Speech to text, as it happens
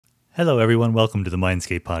Hello, everyone. Welcome to the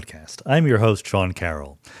Mindscape podcast. I'm your host, Sean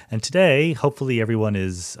Carroll. And today, hopefully everyone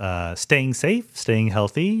is staying safe, staying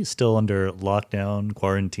healthy, still under lockdown,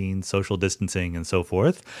 quarantine, social distancing, and so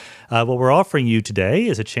forth. What we're offering you today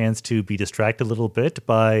is a chance to be distracted a little bit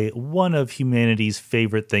by one of humanity's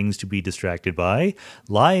favorite things to be distracted by,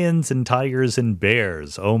 lions and tigers and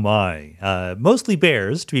bears. Oh my. Mostly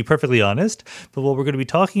bears, to be perfectly honest. But what we're going to be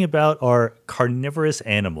talking about are carnivorous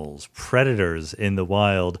animals, predators in the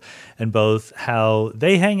wild, and both how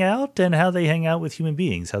they hang out and how they hang out with human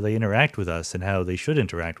beings, how they interact with us and how they should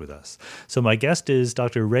interact with us. So my guest is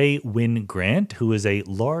Dr. Rae Wynn-Grant, who is a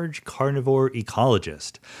large carnivore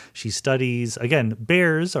ecologist. She studies, again,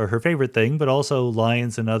 bears are her favorite thing, but also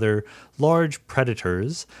lions and other large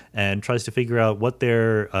predators, and tries to figure out what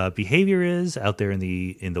their behavior is out there in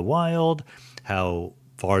the wild, how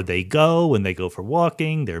far they go when they go for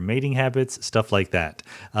walking, their mating habits, stuff like that.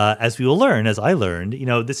 As we will learn, as I learned,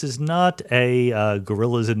 this is not a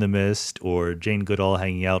gorillas in the mist or Jane Goodall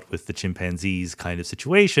hanging out with the chimpanzees kind of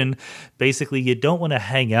situation. Basically, you don't want to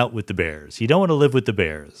hang out with the bears. You don't want to live with the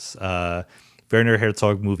bears. Werner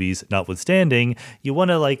Herzog movies notwithstanding, you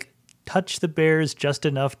want to touch the bears just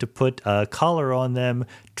enough to put a collar on them,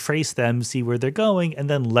 trace them, see where they're going,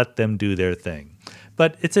 and then let them do their thing.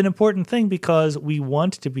 But it's an important thing because we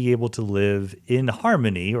want to be able to live in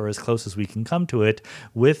harmony, or as close as we can come to it,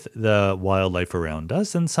 with the wildlife around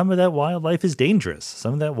us. And some of that wildlife is dangerous.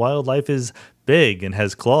 Some of that wildlife is big and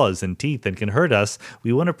has claws and teeth and can hurt us.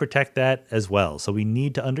 We want to protect that as well. So we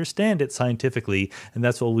need to understand it scientifically, and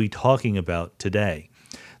that's what we'll be talking about today.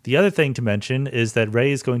 The other thing to mention is that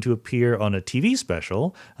Rae is going to appear on a TV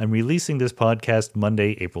special. I'm releasing this podcast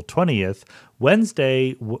Monday, April 20th.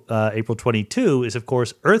 Wednesday, April 22 is, of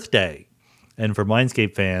course, Earth Day. And for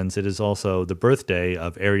Mindscape fans, it is also the birthday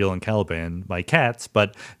of Ariel and Caliban, my cats,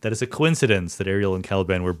 but that is a coincidence that Ariel and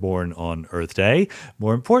Caliban were born on Earth Day.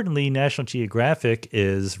 More importantly, National Geographic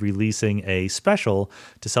is releasing a special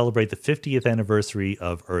to celebrate the 50th anniversary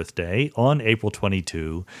of Earth Day on April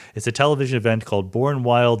 22. It's a television event called Born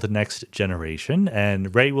Wild: The Next Generation,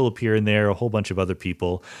 and Rae will appear in there, a whole bunch of other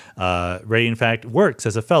people. Rae, in fact, works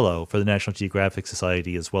as a fellow for the National Geographic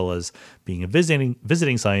Society, as well as being a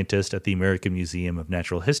visiting scientist at the American Museum of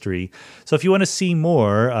Natural History. So if you want to see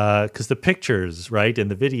more, because the pictures, right,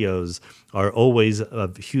 and the videos are always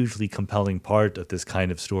a hugely compelling part of this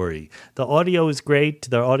kind of story. The audio is great.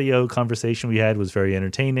 The audio conversation we had was very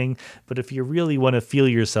entertaining. But if you really want to feel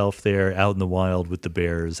yourself there out in the wild with the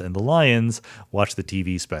bears and the lions, watch the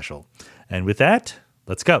TV special. And with that,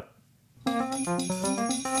 let's go.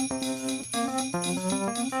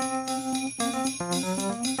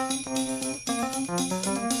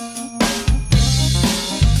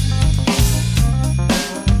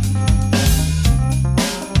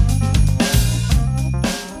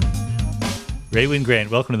 Rae Wynn-Grant,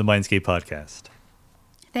 welcome to the Mindscape podcast.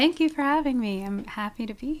 Thank you for having me. I'm happy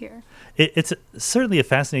to be here. It's certainly a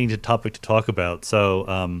fascinating topic to talk about. So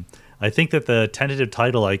I think that the tentative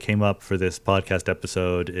title I came up for this podcast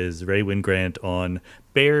episode is Rae Wynn-Grant on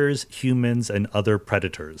bears, humans, and other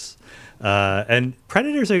predators. And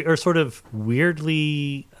predators are sort of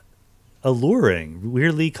weirdly alluring,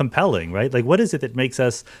 weirdly compelling, right? Like, what is it that makes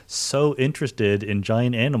us so interested in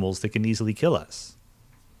giant animals that can easily kill us?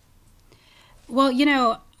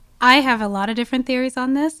 Well, I have a lot of different theories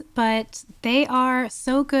on this, but they are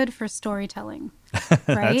so good for storytelling, right?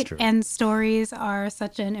 That's true. And stories are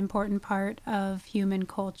such an important part of human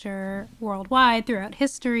culture worldwide throughout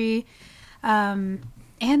history. And,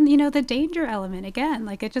 the danger element, again,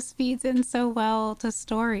 it just feeds in so well to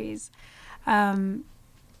stories. And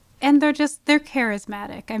they're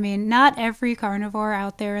charismatic. I mean, not every carnivore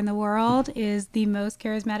out there in the world is the most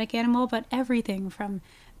charismatic animal, but everything from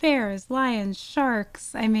bears, lions,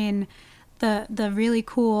 sharks. I mean, the really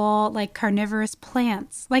cool, carnivorous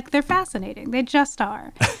plants, they're fascinating. They just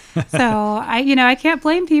are. So I can't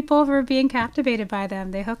blame people for being captivated by them.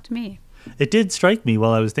 They hooked me. It did strike me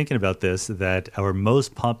while I was thinking about this that our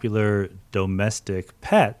most popular domestic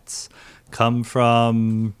pets come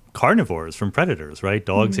from carnivores, from predators, right?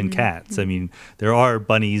 Dogs and cats. I mean, there are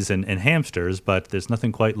bunnies and hamsters, but there's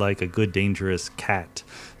nothing quite like a good, dangerous cat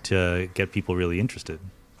to get people really interested.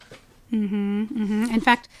 In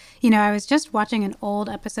fact, I was just watching an old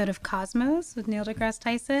episode of Cosmos with Neil deGrasse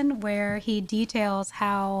Tyson where he details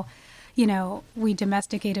how, we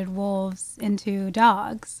domesticated wolves into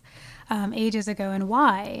dogs ages ago and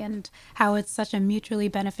why, and how it's such a mutually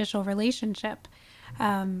beneficial relationship.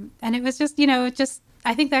 And it was just,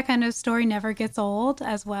 I think that kind of story never gets old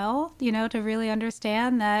as well, to really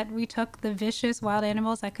understand that we took the vicious wild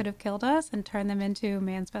animals that could have killed us and turned them into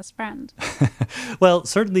man's best friend. Well,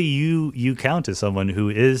 certainly you count as someone who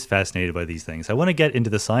is fascinated by these things. I want to get into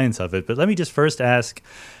the science of it, but let me just first ask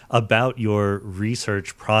about your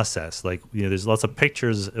research process. Like, there's lots of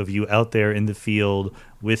pictures of you out there in the field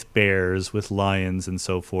with bears, with lions, and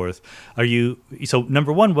so forth. So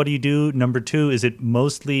number one, what do you do? Number two, is it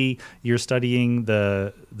mostly you're studying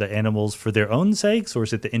the animals for their own sakes, or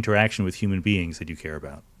is it the interaction with human beings that you care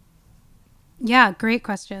about? Yeah, great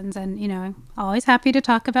questions. And, I'm always happy to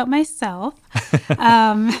talk about myself.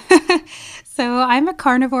 So I'm a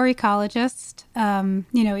carnivore ecologist.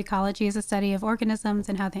 Ecology is a study of organisms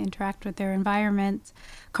and how they interact with their environment.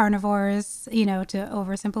 Carnivores, to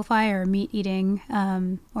oversimplify, are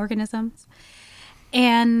meat-eating organisms.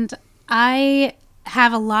 And I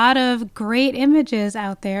have a lot of great images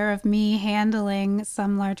out there of me handling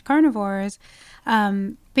some large carnivores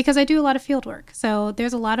because I do a lot of field work. So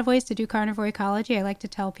there's a lot of ways to do carnivore ecology. I like to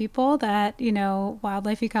tell people that,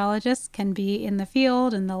 wildlife ecologists can be in the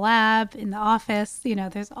field, in the lab, in the office.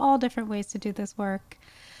 There's all different ways to do this work.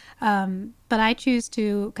 But I choose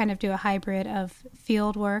to kind of do a hybrid of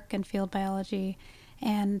field work and field biology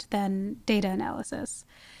and then data analysis,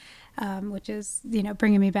 which is,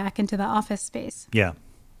 bringing me back into the office space. Yeah.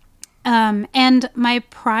 And my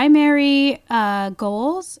primary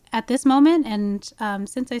goals at this moment, and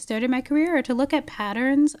since I started my career, are to look at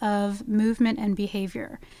patterns of movement and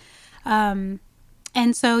behavior. And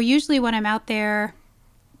so usually when I'm out there,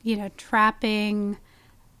 trapping,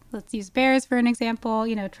 let's use bears for an example,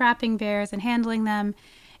 trapping bears and handling them,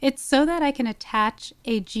 it's so that I can attach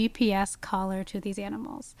a GPS collar to these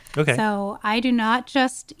animals. Okay. So I do not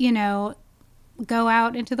just, go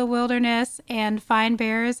out into the wilderness and find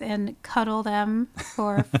bears and cuddle them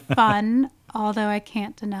for fun, although I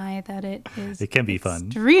can't deny that it can be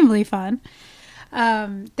extremely fun.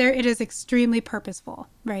 It is extremely purposeful,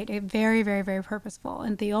 right? Very, very, very purposeful.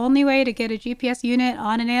 And the only way to get a GPS unit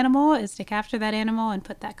on an animal is to capture that animal and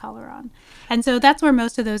put that collar on. And so that's where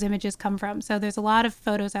most of those images come from. So there's a lot of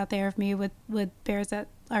photos out there of me with bears that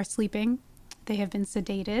are sleeping. They have been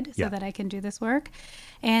sedated so that I can do this work.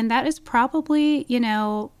 And that is probably,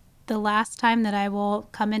 the last time that I will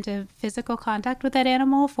come into physical contact with that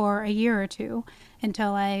animal for a year or two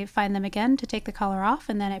until I find them again to take the collar off,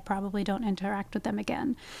 and then I probably don't interact with them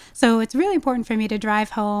again. So it's really important for me to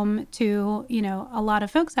drive home to, a lot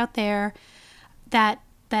of folks out there that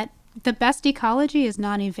the best ecology is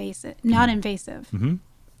non-invasive. Mm-hmm.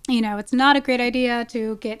 It's not a great idea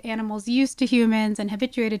to get animals used to humans and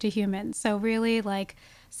habituated to humans. So really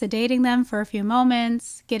sedating them for a few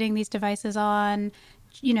moments, getting these devices on,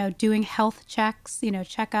 doing health checks,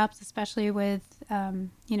 checkups, especially with,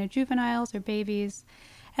 juveniles or babies,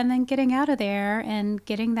 and then getting out of there and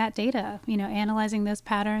getting that data, analyzing those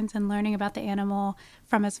patterns and learning about the animal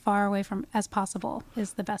from as far away from as possible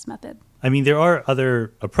is the best method. I mean, there are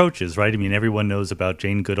other approaches, right? I mean, everyone knows about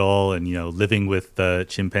Jane Goodall and, living with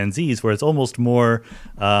chimpanzees, where it's almost more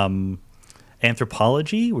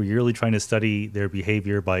anthropology, where you're really trying to study their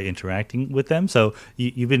behavior by interacting with them. So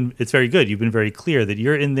it's very good. You've been very clear that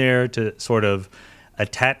you're in there to sort of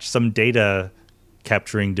attach some data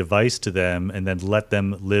capturing device to them and then let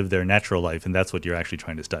them live their natural life. And that's what you're actually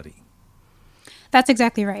trying to study. That's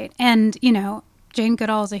exactly right. And, Jane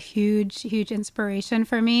Goodall is a huge, huge inspiration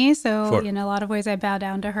for me. So Sure. In a lot of ways, I bow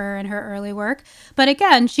down to her and her early work. But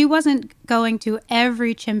again, she wasn't going to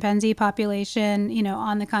every chimpanzee population,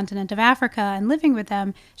 on the continent of Africa and living with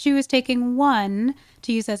them. She was taking one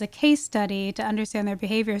to use as a case study to understand their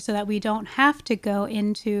behavior so that we don't have to go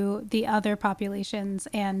into the other populations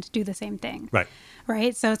and do the same thing. Right.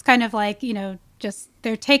 So it's kind of like, just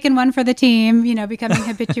they're taking one for the team, becoming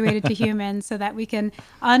habituated to humans so that we can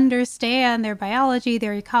understand their biology,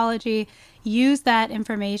 their ecology, use that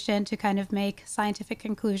information to kind of make scientific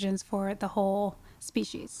conclusions for the whole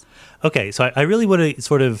species. Okay, so I really want to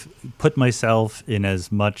sort of put myself in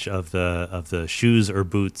as much of the shoes or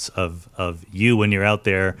boots of you when you're out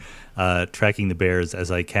there tracking the bears as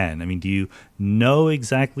I can. I mean, do you know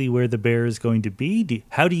exactly where the bear is going to be?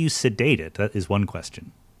 How do you sedate it? That is one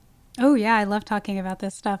question. Oh, yeah, I love talking about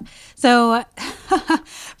this stuff. So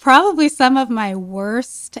probably some of my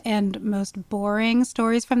worst and most boring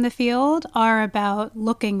stories from the field are about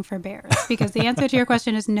looking for bears, because the answer to your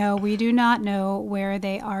question is no, we do not know where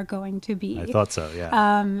they are going to be. I thought so,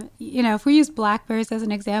 yeah. If we use black bears as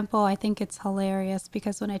an example, I think it's hilarious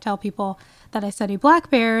because when I tell people that I study black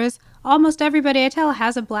bears, almost everybody I tell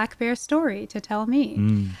has a black bear story to tell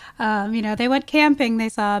me. They went camping, they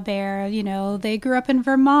saw a bear, they grew up in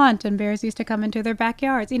Vermont and bears used to come into their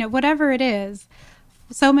backyards, whatever it is.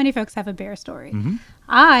 So many folks have a bear story.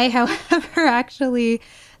 I, however, actually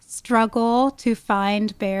struggle to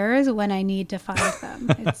find bears when I need to find them.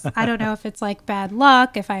 I don't know if it's like bad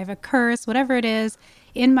luck, if I have a curse, whatever it is.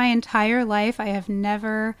 In my entire life, I have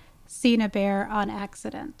never seen a bear on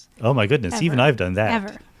accident. Oh my goodness. Ever. Even I've done that.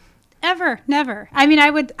 Ever. Never. I mean, I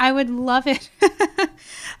would love it.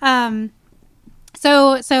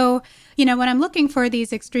 So, when I'm looking for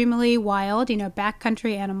these extremely wild,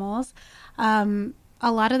 backcountry animals,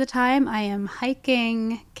 a lot of the time I am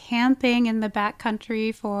hiking, camping in the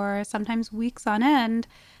backcountry for sometimes weeks on end,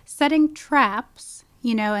 setting traps,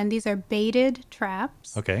 and these are baited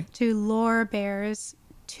traps to lure bears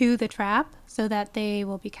to the trap so that they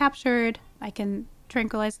will be captured. I can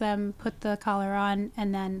tranquilize them, put the collar on,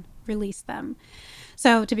 and then release them.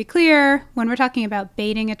 So to be clear, when we're talking about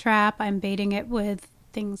baiting a trap, I'm baiting it with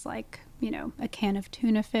things like a can of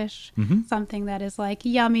tuna fish, something that is like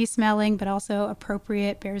yummy smelling, but also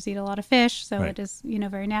appropriate. Bears eat a lot of fish, so it is,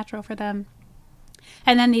 very natural for them.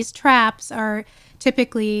 And then these traps are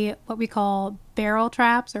typically what we call barrel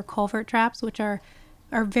traps or culvert traps, which are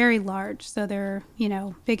very large. So they're,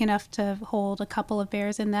 big enough to hold a couple of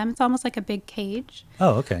bears in them. It's almost like a big cage.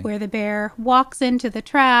 Oh, okay. Where the bear walks into the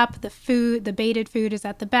trap, the baited food is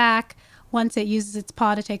at the back. Once it uses its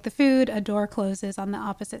paw to take the food, a door closes on the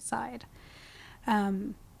opposite side.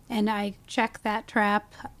 And I check that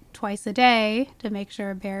trap twice a day to make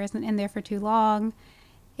sure a bear isn't in there for too long.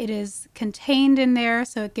 It is contained in there,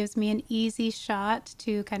 so it gives me an easy shot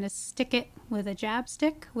to kind of stick it with a jab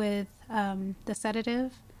stick with the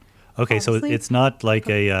sedative. Okay, so it's not like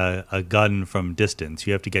a gun from distance.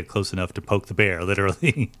 You have to get close enough to poke the bear,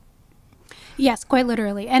 literally. Yes, quite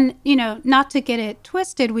literally. And, not to get it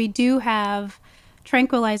twisted, we do have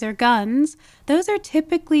tranquilizer guns. Those are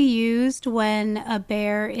typically used when a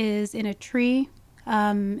bear is in a tree.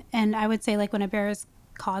 And I would say like when a bear is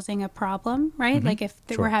causing a problem, right? Like if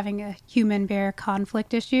we're having a human-bear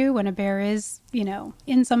conflict issue, when a bear is,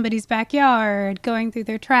 in somebody's backyard going through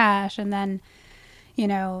their trash and then,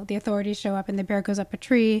 the authorities show up and the bear goes up a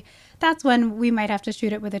tree, that's when we might have to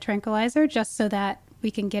shoot it with a tranquilizer just so that we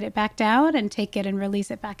can get it back down and take it and release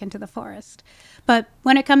it back into the forest. But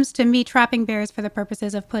when it comes to me trapping bears for the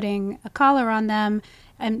purposes of putting a collar on them,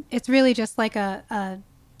 and it's really just like a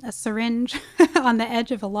syringe on the edge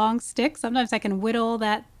of a long stick. Sometimes I can whittle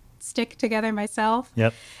that stick together myself.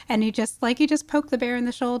 Yep. And you just poke the bear in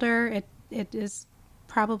the shoulder. It is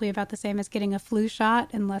probably about the same as getting a flu shot,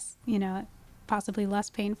 unless, possibly less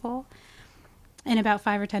painful. In about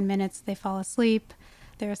 5 or 10 minutes, they fall asleep.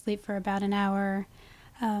 They're asleep for about an hour.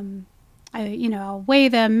 I'll weigh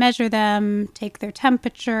them, measure them, take their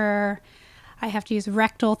temperature. I have to use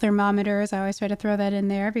rectal thermometers. I always try to throw that in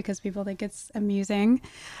there because people think it's amusing.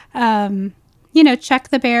 Check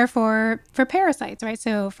the bear for parasites, right?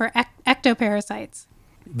 So for ectoparasites.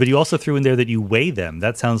 But you also threw in there that you weigh them.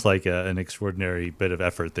 That sounds like an extraordinary bit of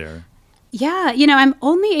effort there. Yeah, I'm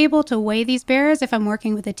only able to weigh these bears if I'm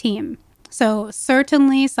working with a team. So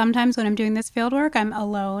certainly sometimes when I'm doing this field work, I'm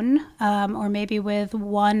alone or maybe with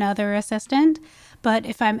one other assistant. But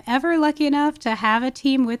if I'm ever lucky enough to have a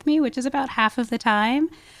team with me, which is about half of the time,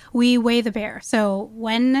 we weigh the bear. So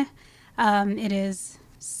when it is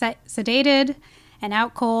sedated and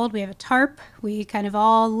out cold, we have a tarp. We kind of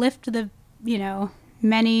all lift the,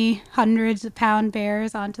 many hundreds of pound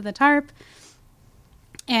bears onto the tarp.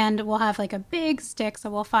 And we'll have like a big stick, so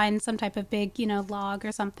we'll find some type of big, log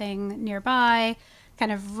or something nearby,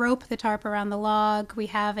 kind of rope the tarp around the log. We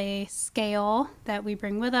have a scale that we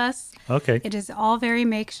bring with us. Okay. It is all very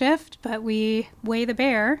makeshift, but we weigh the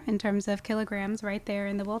bear in terms of kilograms right there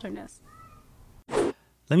in the wilderness.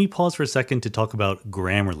 Let me pause for a second to talk about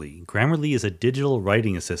Grammarly. Grammarly is a digital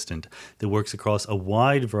writing assistant that works across a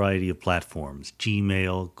wide variety of platforms,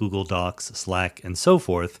 Gmail, Google Docs, Slack, and so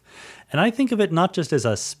forth. And I think of it not just as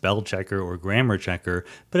a spell checker or grammar checker,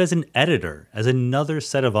 but as an editor, as another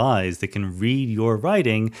set of eyes that can read your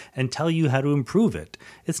writing and tell you how to improve it.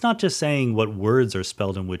 It's not just saying what words are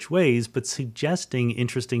spelled in which ways, but suggesting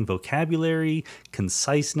interesting vocabulary,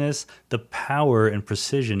 conciseness, the power and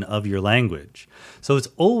precision of your language. So it's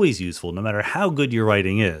always useful, no matter how good your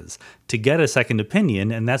writing is, to get a second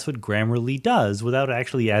opinion, and that's what Grammarly does without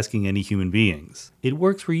actually asking any human beings. It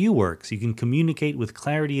works where you work, so you can communicate with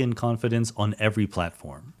clarity and confidence on every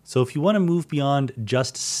platform. So if you want to move beyond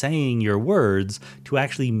just saying your words to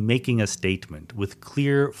actually making a statement with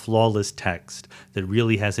clear, flawless text that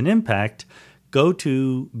really has an impact, Go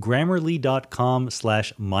to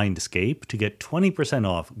grammarly.com/mindscape to get 20%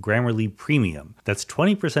 off Grammarly Premium. That's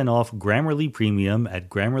 20% off Grammarly Premium at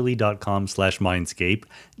grammarly.com/mindscape,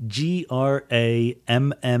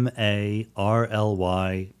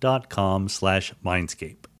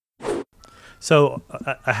 grammarly.com/mindscape. So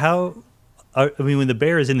when the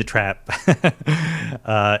bear is in the trap,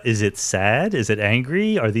 is it sad? Is it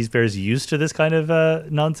angry? Are these bears used to this kind of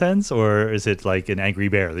nonsense? Or is it like an angry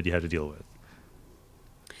bear that you have to deal with?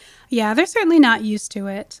 Yeah, they're certainly not used to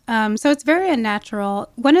it. So it's very unnatural.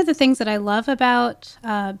 One of the things that I love about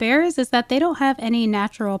bears is that they don't have any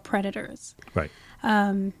natural predators. Right.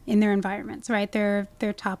 In their environments, right? They're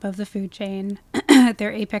top of the food chain.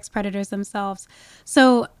 They're apex predators themselves.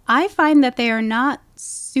 So I find that they are not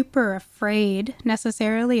super afraid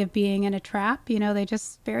necessarily of being in a trap.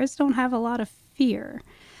 Bears don't have a lot of fear.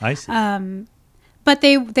 I see. But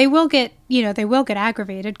they will get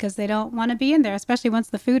aggravated because they don't want to be in there, especially once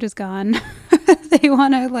the food is gone. They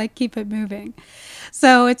want to keep it moving.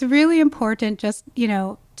 So it's really important just,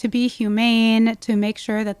 to be humane, to make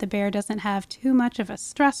sure that the bear doesn't have too much of a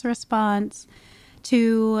stress response,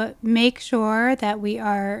 to make sure that we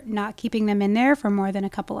are not keeping them in there for more than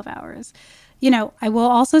a couple of hours. I will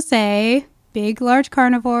also say big, large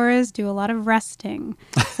carnivores do a lot of resting.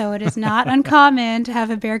 So it is not uncommon to have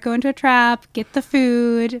a bear go into a trap, get the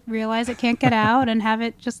food, realize it can't get out, and have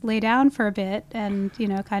it just lay down for a bit and,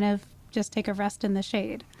 kind of just take a rest in the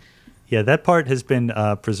shade. Yeah, that part has been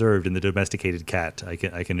preserved in the domesticated cat, I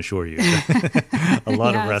can assure you. A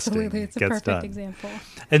lot of resting absolutely. It's a gets perfect done. example.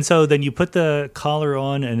 And so then you put the collar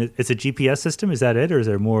on, and it's a GPS system. Is that it, or is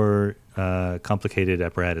there more complicated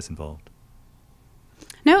apparatus involved?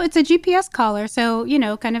 No, it's a GPS collar. So,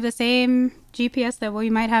 kind of the same GPS that we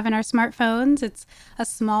might have in our smartphones. It's a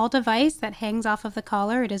small device that hangs off of the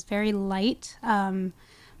collar. It is very light.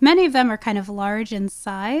 Many of them are kind of large in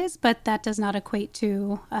size, but that does not equate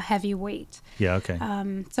to a heavy weight. Yeah, okay.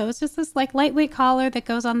 So it's just this lightweight collar that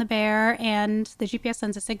goes on the bear, and the GPS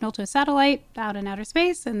sends a signal to a satellite out in outer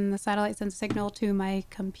space, and the satellite sends a signal to my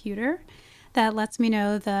computer that lets me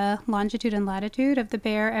know the longitude and latitude of the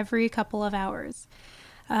bear every couple of hours.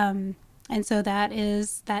 And so that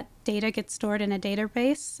data gets stored in a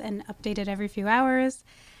database and updated every few hours.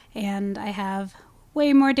 And I have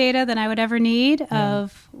way more data than I would ever need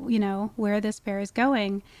of, where this bear is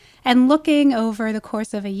going. And looking over the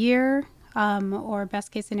course of a year, or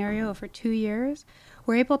best case scenario over 2 years,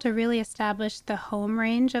 we're able to really establish the home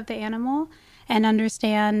range of the animal and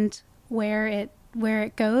understand where it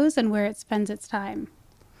goes and where it spends its time.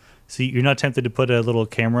 So you're not tempted to put a little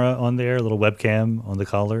camera on there, a little webcam on the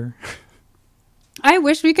collar? I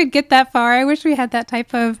wish we could get that far. I wish we had that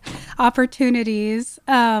type of opportunities,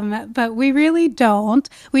 but we really don't.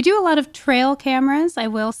 We do a lot of trail cameras, I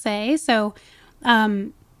will say. So,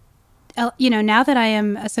 now that I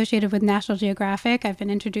am associated with National Geographic, I've been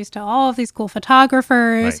introduced to all of these cool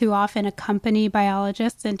photographers who often accompany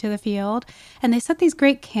biologists into the field, and they set these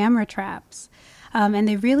great camera traps. And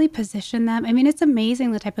they really position them. I mean, it's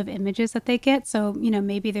amazing the type of images that they get. So,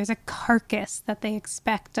 maybe there's a carcass that they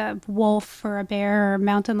expect a wolf or a bear or a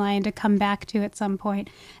mountain lion to come back to at some point.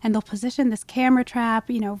 And they'll position this camera trap,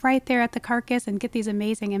 right there at the carcass and get these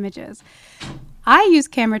amazing images. I use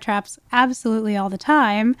camera traps absolutely all the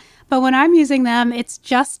time, but when I'm using them, it's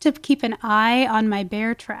just to keep an eye on my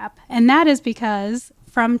bear trap. And that is because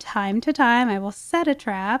from time to time, I will set a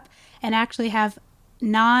trap and actually have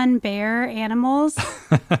non-bear animals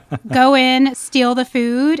go in, steal the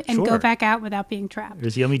food, and go back out without being trapped.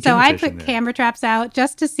 There's yummy so I fish put camera traps out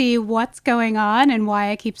just to see what's going on and why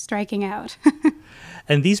I keep striking out.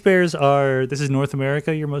 And these bears this is North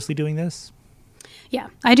America, you're mostly doing this? Yeah,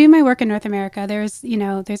 I do my work in North America. There's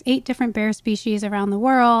 8 different bear species around the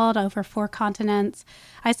world, over 4 continents.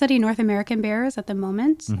 I study North American bears at the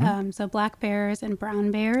moment, so black bears and brown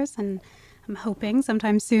bears, and I'm hoping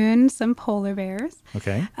sometime soon some polar bears.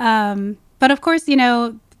 Okay. But of course,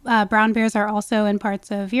 brown bears are also in parts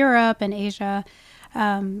of Europe and Asia.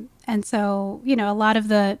 And so, a lot of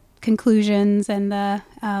the conclusions and the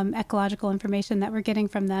ecological information that we're getting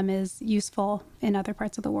from them is useful in other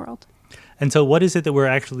parts of the world. And so what is it that we're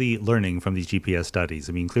actually learning from these GPS studies?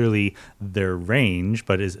 I mean, clearly their range,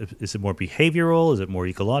 but is it more behavioral? Is it more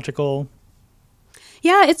ecological?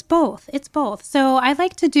 Yeah, it's both. It's both. So I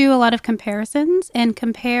like to do a lot of comparisons and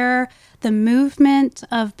compare the movement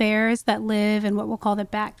of bears that live in what we'll call the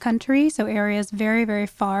backcountry, so areas very, very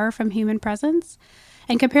far from human presence,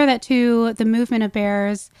 and compare that to the movement of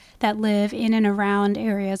bears that live in and around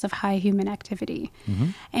areas of high human activity.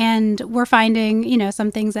 And we're finding,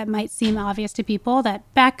 some things that might seem obvious to people, that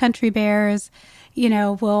backcountry bears,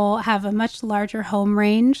 will have a much larger home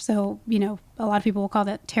range. So, a lot of people will call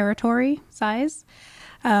that territory size.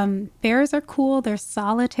 Bears are cool. They're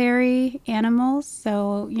solitary animals.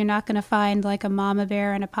 So you're not going to find like a mama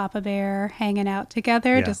bear and a papa bear hanging out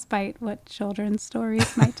together, despite what children's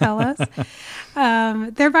stories might tell us.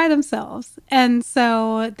 They're by themselves. And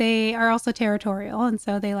so they are also territorial. And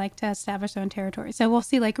so they like to establish their own territory. So we'll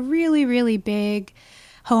see like really, really big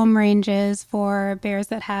home ranges for bears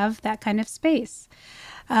that have that kind of space.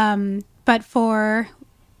 But for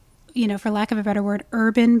lack of a better word,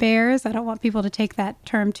 urban bears. I don't want people to take that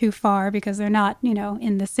term too far because they're not,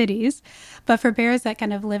 in the cities. But for bears that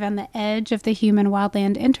kind of live on the edge of the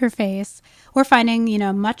human-wildland interface, we're finding,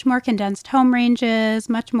 much more condensed home ranges,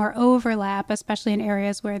 much more overlap, especially in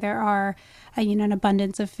areas where there are, an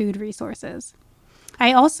abundance of food resources.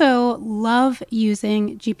 I also love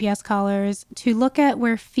using GPS collars to look at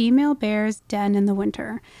where female bears den in the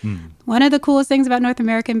winter. One of the coolest things about North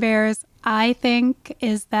American bears, I think,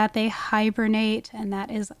 is that they hibernate, and that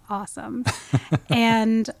is awesome.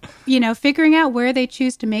 And, figuring out where they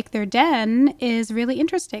choose to make their den is really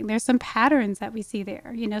interesting. There's some patterns that we see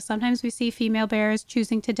there. Sometimes we see female bears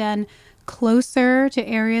choosing to den closer to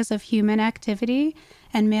areas of human activity,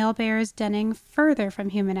 and male bears denning further from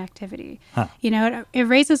human activity. It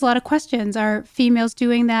raises a lot of questions. Are females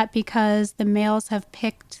doing that because the males have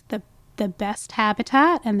picked the best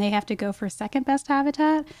habitat and they have to go for second best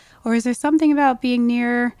habitat? Or is there something about being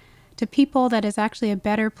near to people that is actually a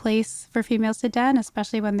better place for females to den,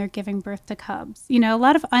 especially when they're giving birth to cubs? A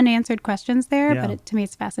lot of unanswered questions there, but to me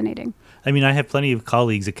it's fascinating. I mean, I have plenty of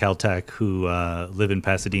colleagues at Caltech who live in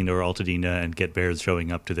Pasadena or Altadena and get bears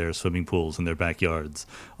showing up to their swimming pools in their backyards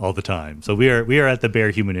all the time. So we are at the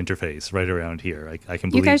bear-human interface right around here. I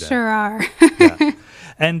can believe that. You guys sure are. Yeah.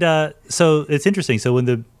 And so it's interesting. So when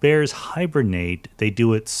the bears hibernate, they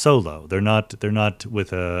do it solo. They're not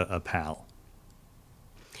with a pal.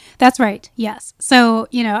 That's right. Yes. So,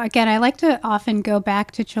 again, I like to often go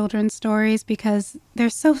back to children's stories because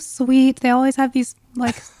they're so sweet. They always have these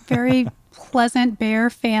like very pleasant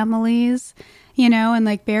bear families, and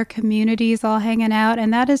like bear communities all hanging out.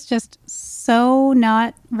 And that is just so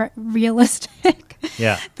not realistic.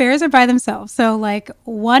 Yeah. Bears are by themselves. So like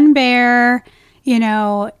one bear, in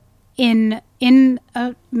a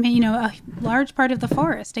large part of the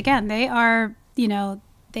forest. Again, they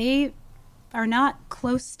are not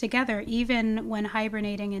close together, even when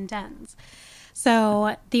hibernating in dens.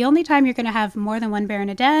 So the only time you're going to have more than one bear in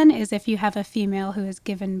a den is if you have a female who has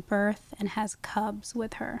given birth and has cubs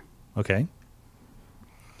with her. Okay.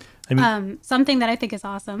 Something that I think is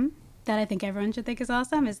awesome, that I think everyone should think is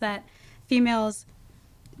awesome, is that females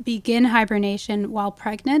begin hibernation while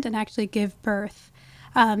pregnant and actually give birth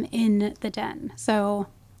in the den. So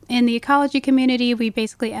in the ecology community, we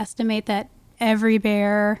basically estimate that every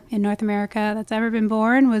bear in North America that's ever been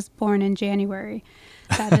born was born in January.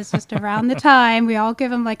 That is just around the time. We all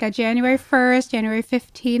give them like a January 1st, January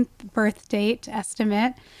 15th birth date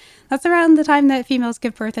estimate. That's around the time that females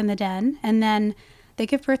give birth in the den. And then they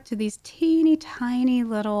give birth to these teeny tiny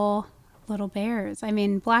little bears. I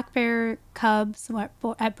mean, black bear cubs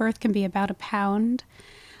at birth can be about a pound.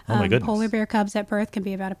 Oh my goodness. Polar bear cubs at birth can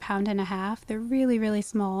be about 1.5 pounds. They're really, really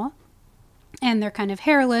small. And they're kind of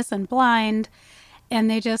hairless and blind. And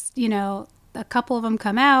they just, a couple of them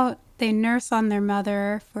come out. They nurse on their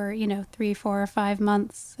mother for, 3, 4, or 5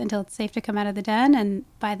 months until it's safe to come out of the den. And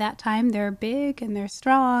by that time, they're big and they're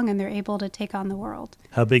strong and they're able to take on the world.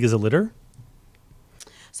 How big is a litter?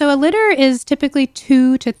 So a litter is typically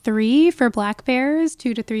 2 to 3 for black bears,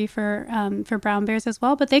 2 to 3 for brown bears as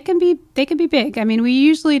well. But they can be big. I mean, we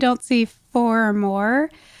usually don't see 4 or more.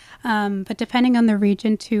 But depending on the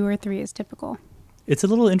region, 2 or 3 is typical. It's a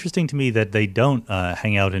little interesting to me that they don't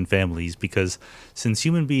hang out in families because since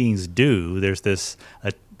human beings do, there's this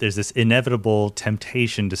inevitable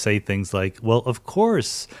temptation to say things like, well, of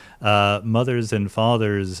course, mothers and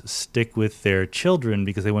fathers stick with their children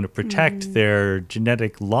because they want to protect their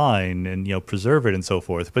genetic line and, preserve it and so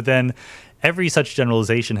forth. But then every such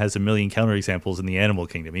generalization has a million counterexamples in the animal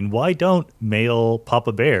kingdom. I mean, why don't male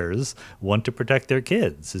papa bears want to protect their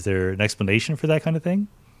kids? Is there an explanation for that kind of thing?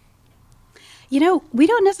 We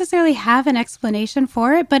don't necessarily have an explanation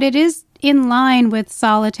for it, but it is in line with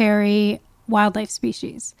solitary wildlife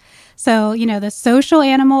species. So, the social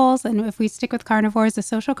animals, and if we stick with carnivores, the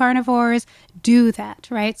social carnivores do that,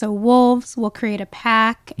 right? So wolves will create a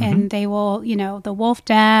pack, and they will, the wolf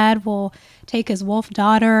dad will take his wolf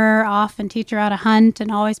daughter off and teach her how to hunt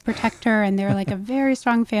and always protect her. And they're like a very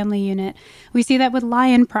strong family unit. We see that with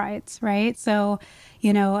lion prides, right? So,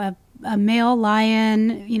 a male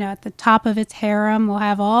lion, at the top of its harem will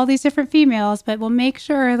have all these different females, but will make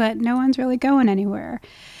sure that no one's really going anywhere.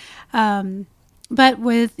 But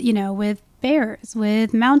with bears,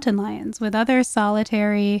 with mountain lions, with other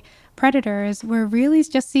solitary predators, we're really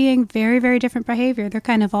just seeing very, very different behavior. They're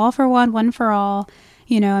kind of all for one for all.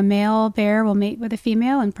 A male bear will mate with a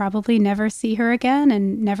female and probably never see her again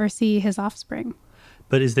and never see his offspring.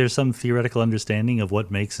 But is there some theoretical understanding of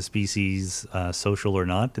what makes a species social or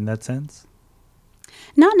not in that sense?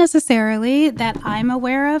 Not necessarily that I'm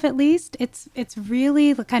aware of, at least. It's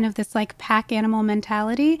really kind of this like pack animal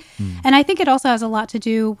mentality. And I think it also has a lot to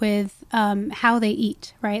do with how they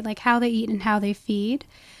eat, right? Like how they eat and how they feed.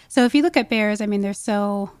 So if you look at bears, I mean, they're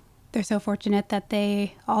so fortunate that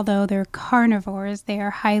although they're carnivores, they are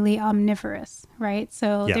highly omnivorous, right?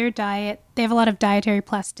 So their diet, they have a lot of dietary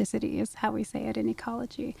plasticity is how we say it in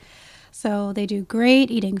ecology. So they do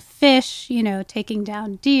great eating fish, taking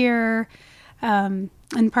down deer.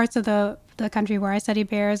 In parts of the country where I study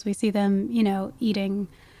bears, we see them, eating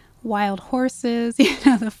wild horses,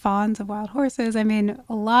 the fawns of wild horses. I mean,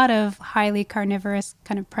 a lot of highly carnivorous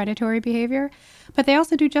kind of predatory behavior. But they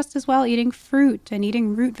also do just as well eating fruit and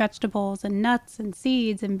eating root vegetables and nuts and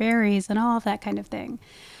seeds and berries and all of that kind of thing.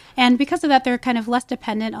 And because of that, they're kind of less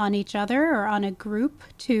dependent on each other or on a group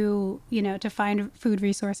to find food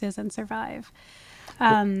resources and survive.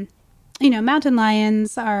 Mountain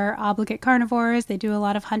lions are obligate carnivores. They do a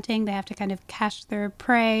lot of hunting. They have to kind of cache their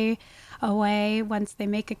prey away once they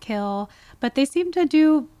make a kill. But they seem to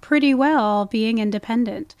do pretty well being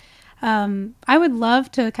independent. I would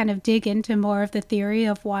love to kind of dig into more of the theory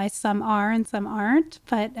of why some are and some aren't.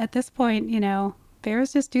 But at this point,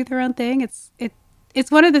 bears just do their own thing.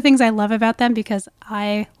 It's one of the things I love about them because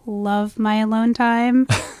I love my alone time.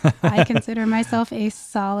 I consider myself a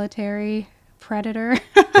solitary predator.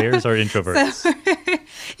 Bears are introverts. So,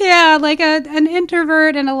 yeah, like an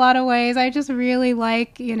introvert in a lot of ways. I just really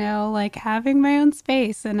like, like having my own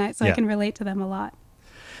space, and I can relate to them a lot.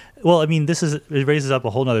 Well, I mean, it raises up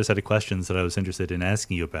a whole other set of questions that I was interested in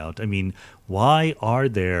asking you about. I mean, why are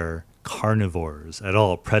there carnivores at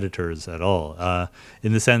all, predators at all?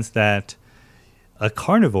 In the sense that a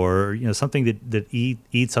carnivore, something that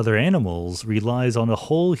eats other animals, relies on a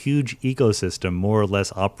whole huge ecosystem more or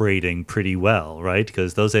less operating pretty well, right?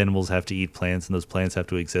 Because those animals have to eat plants and those plants have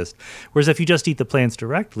to exist. Whereas if you just eat the plants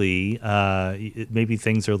directly, maybe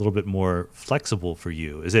things are a little bit more flexible for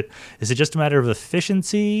you. Is it just a matter of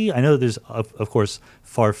efficiency? I know there's, of course,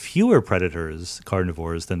 far fewer predators,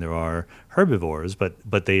 carnivores, than there are herbivores,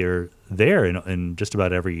 but they are there in just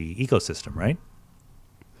about every ecosystem, right?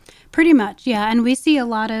 Pretty much, yeah. And we see a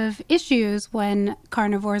lot of issues when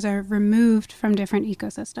carnivores are removed from different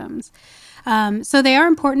ecosystems. So they are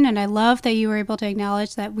important, and I love that you were able to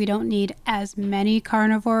acknowledge that we don't need as many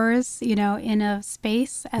carnivores, in a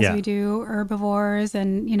space as we do herbivores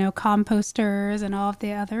and, composters and all of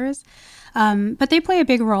the others. But they play a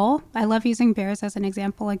big role. I love using bears as an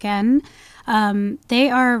example again. They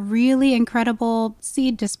are really incredible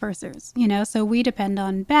seed dispersers, so we depend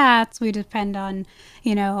on bats, we depend on,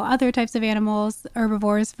 other types of animals,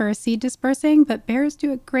 herbivores for seed dispersing, but bears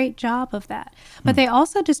do a great job of that. But they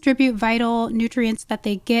also distribute vital nutrients that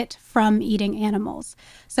they get from eating animals.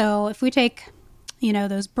 So if we take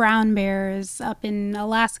those brown bears up in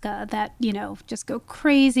Alaska that, just go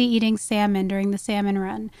crazy eating salmon during the salmon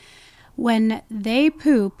run. When they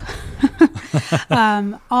poop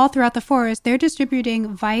all throughout the forest, they're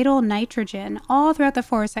distributing vital nitrogen all throughout the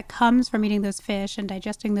forest that comes from eating those fish and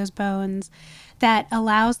digesting those bones that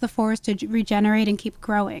allows the forest to regenerate and keep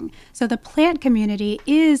growing. So the plant community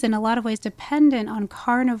is in a lot of ways dependent on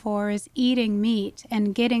carnivores eating meat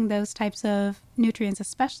and getting those types of nutrients,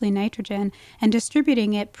 especially nitrogen, and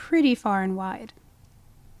distributing it pretty far and wide.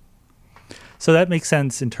 So that makes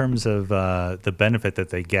sense in terms of the benefit that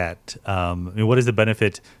they get. What is the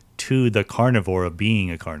benefit to the carnivore of being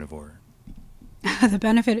a carnivore? The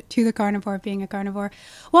benefit to the carnivore of being a carnivore?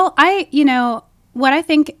 Well, what I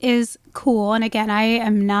think is cool, and again, I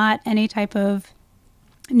am not any type of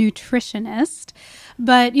nutritionist,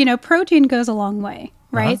 but, protein goes a long way,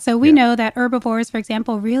 right? So we know that herbivores, for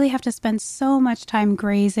example, really have to spend so much time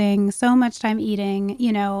grazing, so much time eating.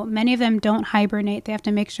 Many of them don't hibernate. They have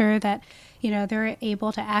to make sure that, they're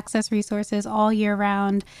able to access resources all year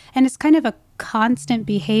round. And it's kind of a constant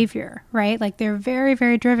behavior, right? Like they're very,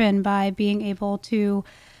 very driven by being able to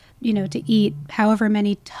eat however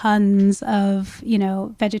many tons of,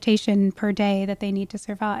 vegetation per day that they need to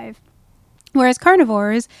survive. Whereas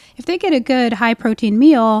carnivores, if they get a good high protein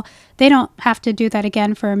meal, they don't have to do that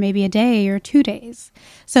again for maybe a day or 2 days.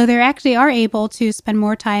 So they actually are able to spend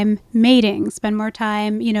more time mating, spend more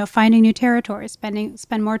time, finding new territories,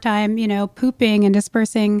 spend more time, pooping and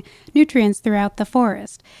dispersing nutrients throughout the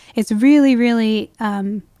forest. It's really, really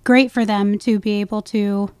great for them to be able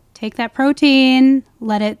to take that protein,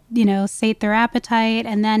 let it, sate their appetite,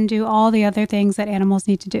 and then do all the other things that animals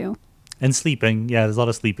need to do. And sleeping. Yeah, there's a lot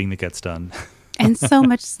of sleeping that gets done. And so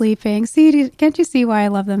much sleeping. See, can't you see why I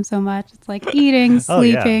love them so much? It's like eating,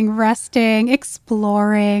 sleeping, resting,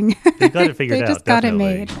 exploring. They got it figured out. They just got it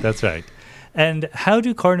made. That's right. And how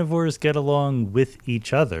do carnivores get along with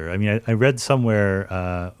each other? I mean, I read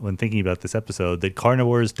somewhere when thinking about this episode that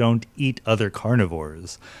carnivores don't eat other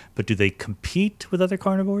carnivores, but do they compete with other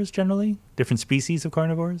carnivores generally? Different species of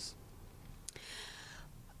carnivores?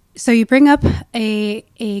 So you bring up a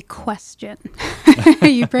question.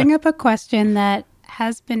 You bring up a question that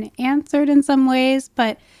has been answered in some ways,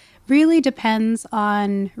 but really depends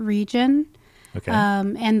on region,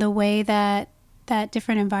 and the way that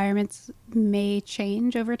different environments may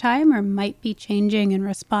change over time or might be changing in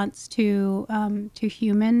response to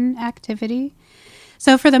human activity.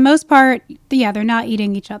 So for the most part, they're not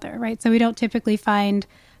eating each other, right? So we don't typically find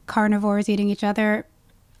carnivores eating each other.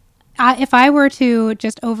 If I were to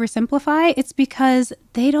just oversimplify, it's because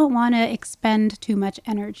they don't want to expend too much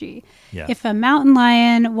energy. Yeah. If a mountain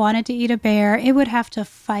lion wanted to eat a bear, it would have to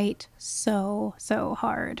fight so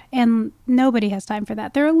hard. And nobody has time for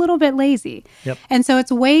that. They're a little bit lazy. Yep. And so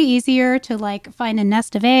it's way easier to find a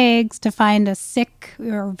nest of eggs, to find a sick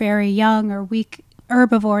or very young or weak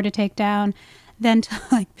herbivore to take down, than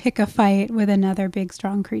to pick a fight with another big,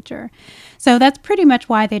 strong creature. So that's pretty much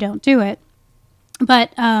why they don't do it.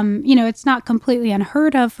 But, it's not completely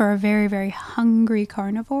unheard of for a very, very hungry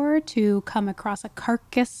carnivore to come across a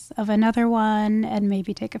carcass of another one and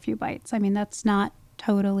maybe take a few bites. I mean, that's not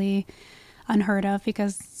totally unheard of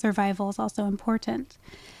because survival is also important.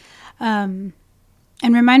 And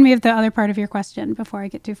remind me of the other part of your question before I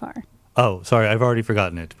get too far. Oh, sorry, I've already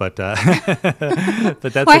forgotten it, but but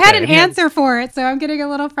that's well, I had an answer for it, so I'm getting a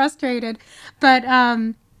little frustrated. But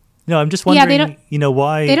no, I'm just wondering,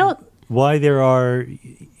 why they don't. Why there are,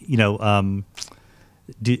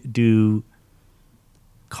 do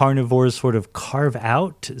carnivores sort of carve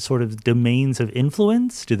out sort of domains of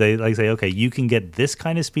influence? Do they say, okay, you can get this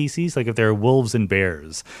kind of species? Like if there are wolves and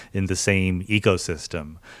bears in the same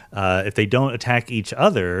ecosystem, if they don't attack each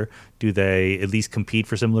other, do they at least compete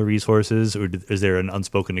for similar resources, or is there an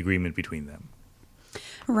unspoken agreement between them?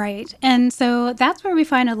 Right. And so that's where we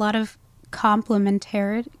find a lot of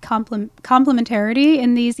complementarity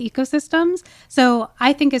in these ecosystems. So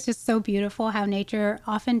I think it's just so beautiful how nature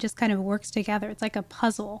often just kind of works together. It's like a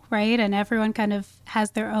puzzle, right? And everyone kind of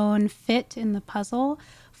has their own fit in the puzzle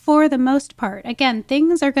for the most part. Again,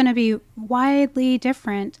 things are going to be widely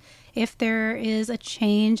different if there is a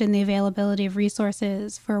change in the availability of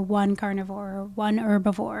resources for one carnivore or one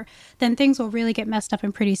herbivore. Then things will really get messed up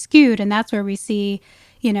and pretty skewed. And that's where we see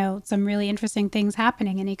some really interesting things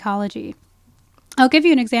happening in ecology. I'll give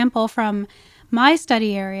you an example from my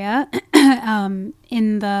study area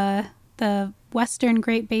in the Western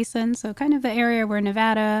Great Basin, so kind of the area where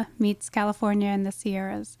Nevada meets California and the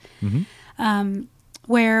Sierras,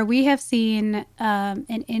 where we have seen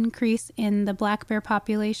an increase in the black bear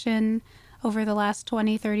population over the last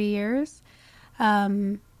 20, 30 years.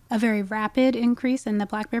 A very rapid increase in the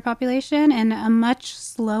black bear population and a much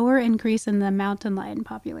slower increase in the mountain lion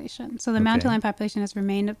population. So the mountain lion population has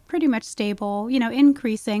remained pretty much stable,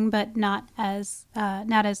 increasing, but not as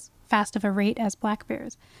fast of a rate as black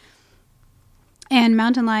bears. And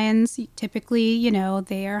mountain lions typically,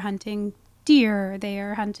 they are hunting deer, they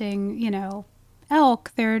are hunting,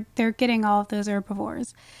 elk, they're getting all of those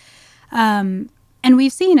herbivores. And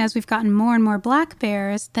we've seen, as we've gotten more and more black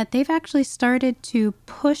bears, that they've actually started to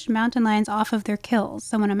push mountain lions off of their kills.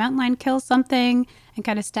 So when a mountain lion kills something and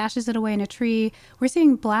kind of stashes it away in a tree, we're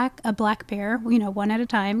seeing a black bear, one at a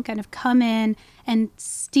time, kind of come in and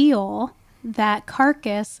steal that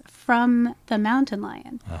carcass from the mountain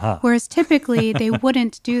lion. Whereas typically they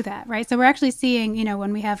wouldn't do that, right? So we're actually seeing,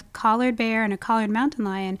 when we have collared bear and a collared mountain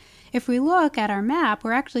lion, if we look at our map,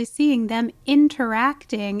 we're actually seeing them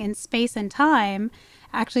interacting in space and time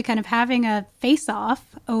actually kind of having a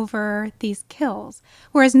face-off over these kills.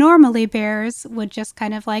 Whereas normally bears would just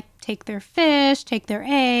kind of like take their fish, take their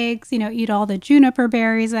eggs, eat all the juniper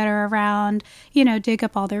berries that are around, dig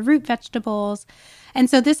up all their root vegetables. And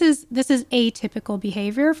so this is atypical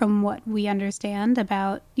behavior from what we understand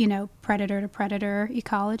about, predator to predator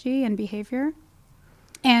ecology and behavior.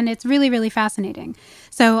 And it's really, really fascinating.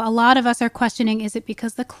 So a lot of us are questioning, is it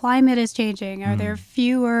because the climate is changing? Are there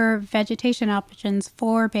fewer vegetation options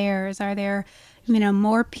for bears? Are there,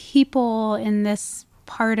 more people in this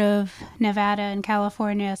part of Nevada and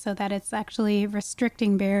California so that it's actually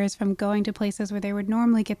restricting bears from going to places where they would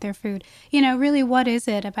normally get their food? Really, what is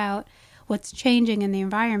it about what's changing in the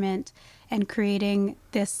environment and creating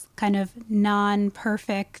this kind of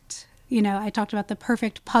non-perfect, I talked about the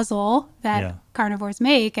perfect puzzle that carnivores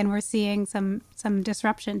make, and we're seeing some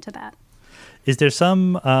disruption to that. Is there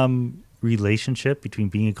some relationship between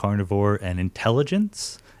being a carnivore and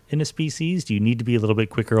intelligence in a species? Do you need to be a little bit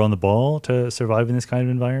quicker on the ball to survive in this kind of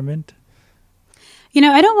environment?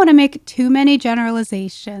 I don't want to make too many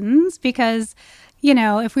generalizations because,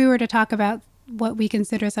 if we were to talk about what we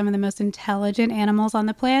consider some of the most intelligent animals on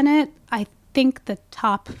the planet, I think the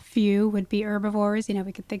top few would be herbivores.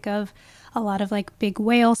 We could think of a lot of like big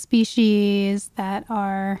whale species that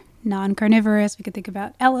are non-carnivorous. We could think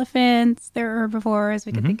about elephants, they're herbivores.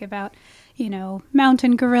 We could think about,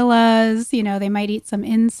 mountain gorillas. They might eat some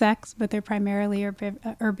insects, but they're primarily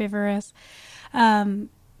herbivorous.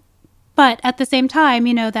 But at the same time,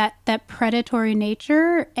 that predatory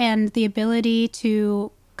nature and the ability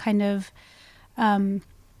to kind of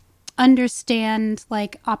understand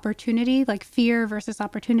like opportunity, like fear versus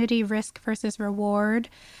opportunity, risk versus reward,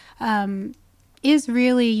 is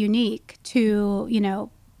really unique to,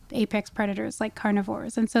 apex predators like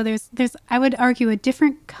carnivores. And so there's I would argue a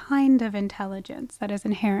different kind of intelligence that is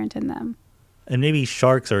inherent in them. And maybe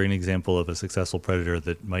sharks are an example of a successful predator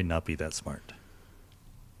that might not be that smart.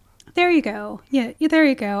 There you go. Yeah, there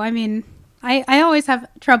you go. I mean, I always have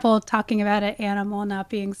trouble talking about an animal not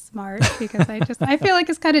being smart because I feel like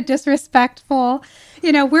it's kind of disrespectful.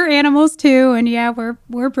 We're animals too, and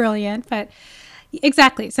we're brilliant, but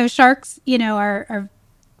exactly. So sharks, are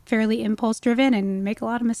fairly impulse driven and make a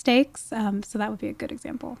lot of mistakes. So that would be a good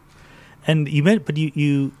example. And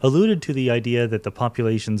you alluded to the idea that the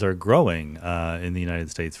populations are growing in the United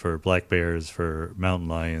States for black bears, for mountain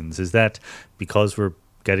lions. Is that because we're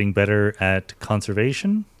getting better at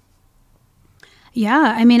conservation?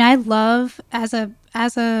 Yeah, I mean, I love as a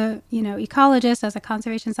ecologist, as a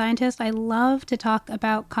conservation scientist, I love to talk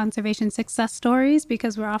about conservation success stories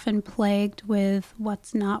because we're often plagued with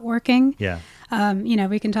what's not working. Yeah.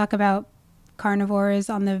 We can talk about carnivores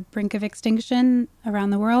on the brink of extinction around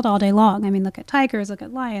the world all day long. I mean, look at tigers, look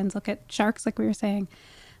at lions, look at sharks, like we were saying.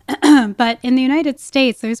 But in the United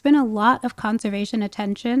States, there's been a lot of conservation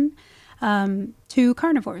attention to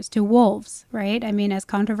carnivores, to wolves, right? I mean, as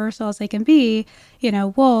controversial as they can be,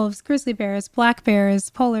 wolves, grizzly bears, black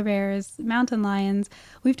bears, polar bears, mountain lions,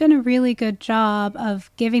 we've done a really good job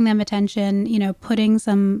of giving them attention, putting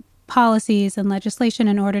some policies and legislation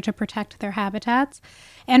in order to protect their habitats.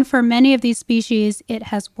 And for many of these species, it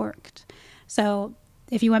has worked. So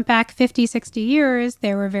if you went back 50, 60 years,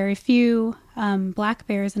 there were very few black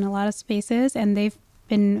bears in a lot of spaces, and they've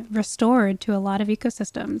been restored to a lot of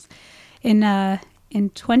ecosystems. In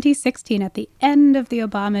 2016, at the end of the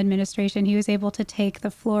Obama administration, he was able to take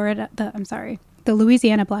the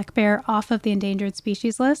Louisiana black bear off of the endangered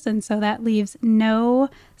species list. And so that leaves no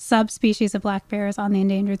subspecies of black bears on the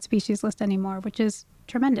endangered species list anymore, which is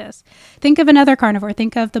tremendous. Think of another carnivore.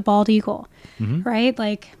 Think of the bald eagle, right?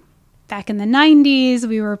 Like back in the 90s,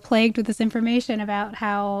 we were plagued with this information about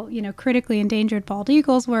how, critically endangered bald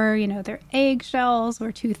eagles were, their eggshells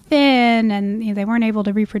were too thin and they weren't able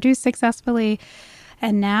to reproduce successfully.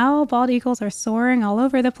 And now bald eagles are soaring all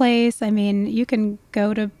over the place. I mean, you can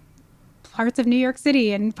go to parts of New York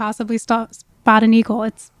City and possibly spot an eagle.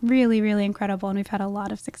 It's really, really incredible. And we've had a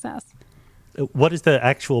lot of success. What is the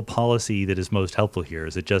actual policy that is most helpful here?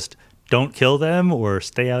 Is it just don't kill them or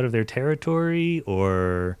stay out of their territory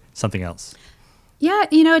or something else? Yeah,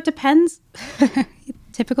 it depends.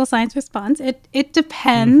 Typical science response. It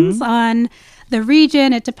depends on the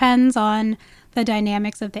region. It depends on the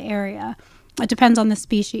dynamics of the area. It depends on the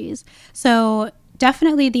species. So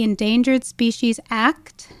definitely the Endangered Species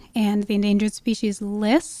Act and the Endangered Species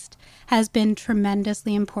List has been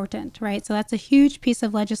tremendously important, right? So that's a huge piece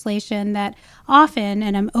of legislation that often,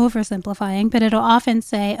 and I'm oversimplifying, but it'll often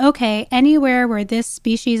say, okay, anywhere where this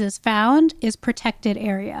species is found is protected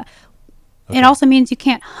area. Okay. It also means you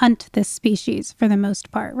can't hunt this species for the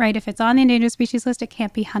most part, right? If it's on the endangered species list, it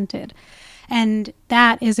can't be hunted. And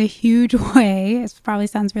that is a huge way, it probably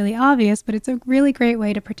sounds really obvious, but it's a really great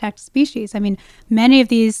way to protect species. I mean, many of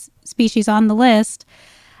these species on the list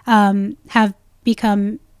have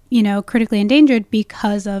become, critically endangered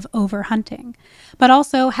because of overhunting, but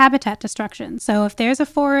also habitat destruction. So if there's a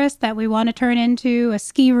forest that we want to turn into a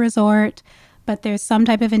ski resort, but there's some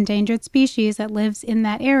type of endangered species that lives in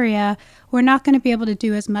that area, we're not going to be able to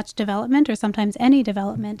do as much development or sometimes any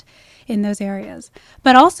development in those areas.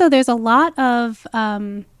 But also there's a lot of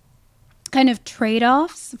kind of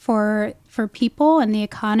trade-offs for people and the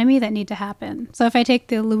economy that need to happen. So if I take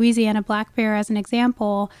the Louisiana black bear as an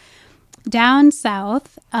example, down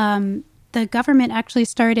south, the government actually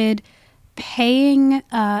started paying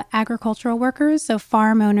agricultural workers, so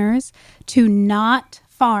farm owners, to not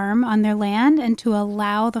farm on their land and to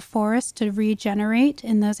allow the forest to regenerate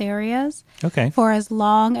in those areas for as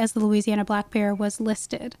long as the Louisiana black bear was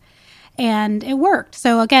listed. And it worked.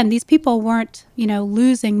 So again, these people weren't,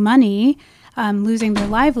 losing money, losing their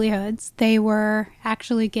livelihoods. They were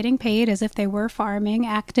actually getting paid as if they were farming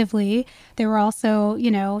actively. They were also,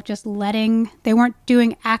 they weren't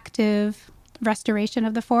doing active restoration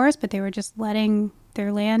of the forest, but they were just letting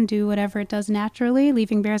their land do whatever it does naturally,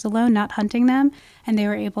 leaving bears alone, not hunting them, and they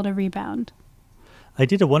were able to rebound. I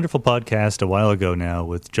did a wonderful podcast a while ago now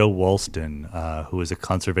with Joe Walston, who is a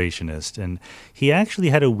conservationist, and he actually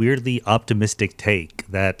had a weirdly optimistic take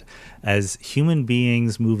that as human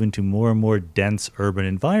beings move into more and more dense urban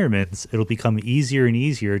environments, it'll become easier and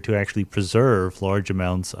easier to actually preserve large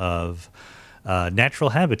amounts of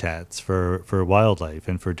natural habitats for wildlife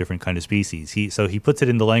and for different kind of species. He puts it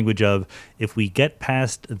in the language of, if we get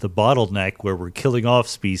past the bottleneck where we're killing off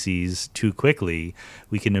species too quickly,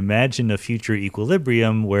 we can imagine a future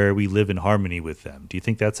equilibrium where we live in harmony with them. Do you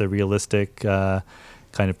think that's a realistic kind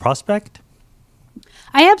of prospect?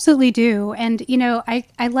 I absolutely do. And,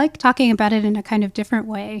 I like talking about it in a kind of different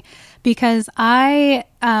way because I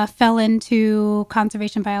fell into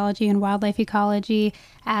conservation biology and wildlife ecology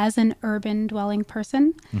as an urban dwelling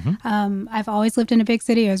person. Mm-hmm. I've always lived in a big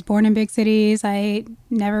city. I was born in big cities. I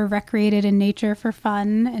never recreated in nature for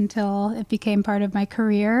fun until it became part of my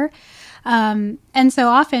career. And so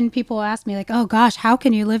often people ask me like, oh gosh, how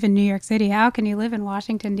can you live in New York City? How can you live in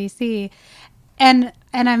Washington, D.C.? And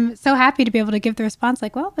I'm so happy to be able to give the response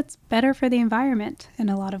like, well, it's better for the environment in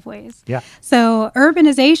a lot of ways. Yeah. So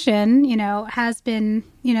urbanization, has been,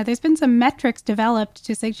 there's been some metrics developed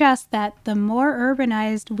to suggest that the more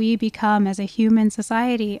urbanized we become as a human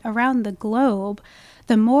society around the globe,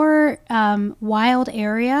 the more wild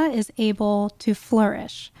area is able to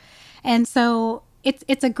flourish. And so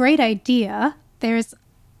it's a great idea.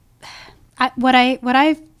 What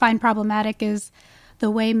I find problematic is the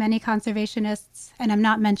way many conservationists, and I'm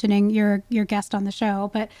not mentioning your guest on the show,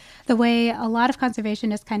 but the way a lot of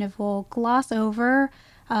conservationists kind of will gloss over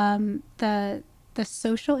the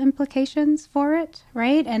social implications for it,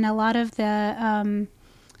 right? And a lot of the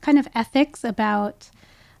kind of ethics about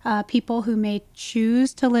people who may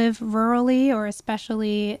choose to live rurally or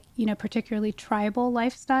especially, particularly tribal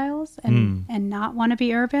lifestyles and not want to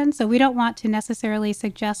be urban. So we don't want to necessarily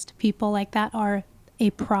suggest people like that are a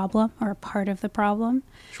problem or a part of the problem.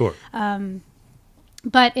 Sure.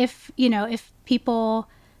 But if people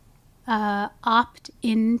opt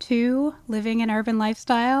into living an urban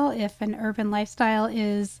lifestyle, if an urban lifestyle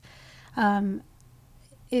is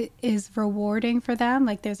rewarding for them,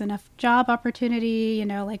 like there's enough job opportunity,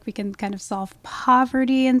 like we can kind of solve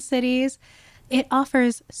poverty in cities, it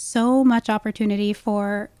offers so much opportunity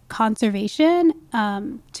for conservation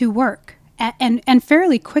to work. And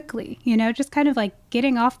fairly quickly, just kind of like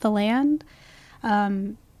getting off the land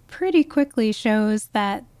pretty quickly shows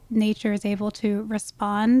that nature is able to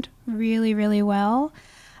respond really, really well.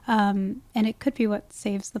 And it could be what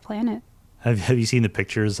saves the planet. Have you seen the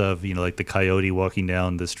pictures of, like the coyote walking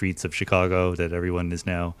down the streets of Chicago that everyone is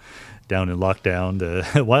now down in lockdown?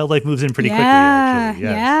 The wildlife moves in pretty quickly, actually.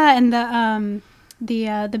 Yes. Yeah, and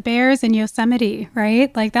the bears in Yosemite,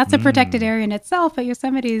 right? Like that's a protected area in itself, but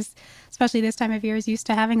Yosemite's, especially this time of year, is used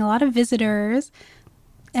to having a lot of visitors,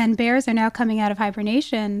 and bears are now coming out of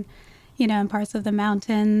hibernation, in parts of the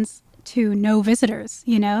mountains to no visitors,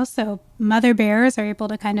 so mother bears are able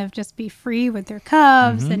to kind of just be free with their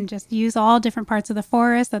cubs and just use all different parts of the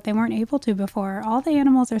forest that they weren't able to before. All the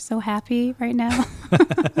animals are so happy right now.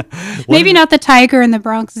 Maybe not the tiger in the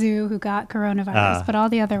Bronx Zoo who got coronavirus, but all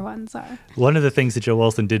the other ones are. One of the things that Joe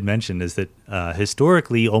Walston did mention is that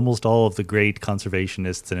historically, almost all of the great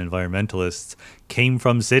conservationists and environmentalists came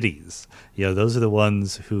from cities. Those are the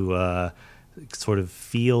ones who sort of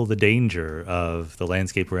feel the danger of the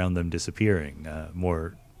landscape around them disappearing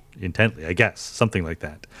more intently, I guess, something like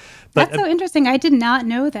that. But that's so interesting. I did not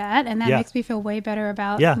know that, and that Yeah. makes me feel way better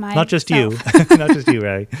about not just you, not just you,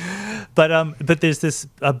 Rae. But there's this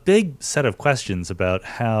a big set of questions about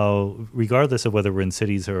how, regardless of whether we're in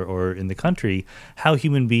cities or in the country, how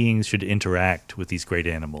human beings should interact with these great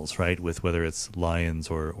animals, right? With whether it's lions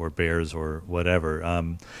or bears or whatever.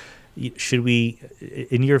 Should we,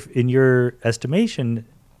 in your estimation,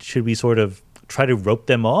 should we sort of try to rope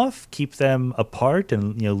them off, keep them apart,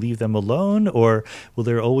 and leave them alone, or will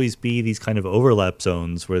there always be these kind of overlap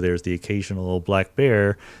zones where there's the occasional black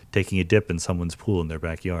bear taking a dip in someone's pool in their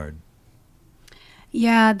backyard?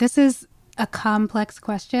 Yeah, this is a complex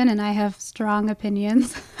question, and I have strong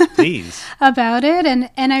opinions Please. about it. And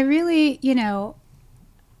I really,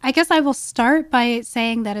 I guess I will start by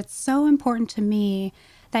saying that it's so important to me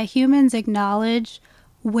that humans acknowledge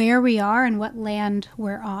where we are and what land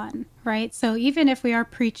we're on, right? So even if we are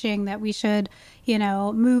preaching that we should,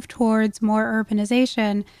 move towards more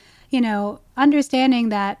urbanization, understanding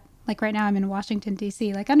that, like right now I'm in Washington,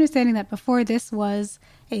 D.C., like understanding that before this was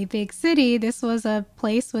a big city, this was a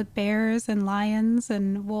place with bears and lions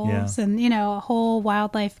and wolves and, a whole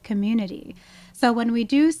wildlife community. So when we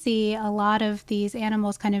do see a lot of these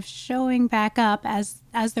animals kind of showing back up as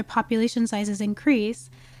their population sizes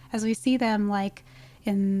increase, as we see them like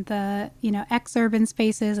in the, ex-urban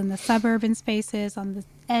spaces and the suburban spaces on the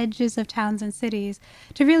edges of towns and cities,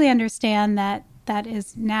 to really understand that that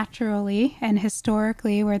is naturally and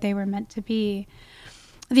historically where they were meant to be.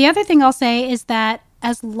 The other thing I'll say is that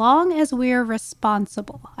as long as we're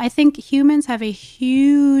responsible, I think humans have a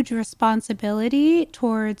huge responsibility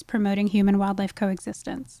towards promoting human-wildlife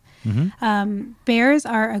coexistence. Mm-hmm. Bears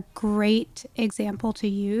are a great example to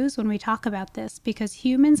use when we talk about this because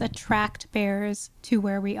humans attract bears to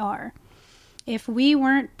where we are. If we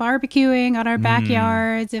weren't barbecuing on our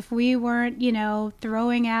backyards, if we weren't,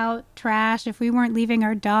 throwing out trash, if we weren't leaving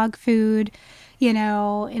our dog food,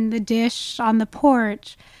 in the dish on the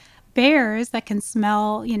porch, bears that can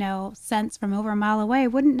smell, scents from over a mile away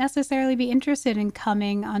wouldn't necessarily be interested in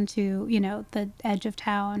coming onto, the edge of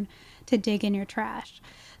town to dig in your trash.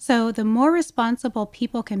 So the more responsible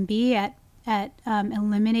people can be at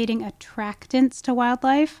eliminating attractants to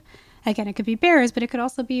wildlife, again, it could be bears, but it could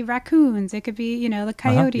also be raccoons. It could be, the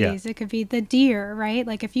coyotes. It could be the deer, right?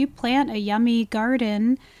 Like if you plant a yummy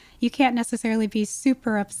garden, you can't necessarily be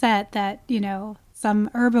super upset that, some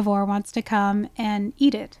herbivore wants to come and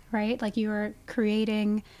eat it, right? Like you are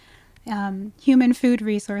creating human food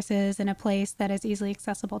resources in a place that is easily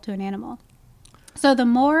accessible to an animal. So the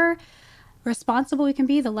more responsible we can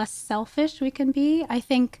be, the less selfish we can be, I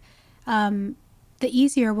think the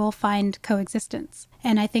easier we'll find coexistence.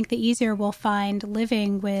 And I think the easier we'll find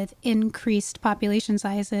living with increased population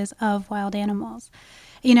sizes of wild animals.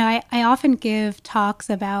 I often give talks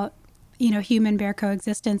about human-bear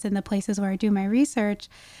coexistence in the places where I do my research.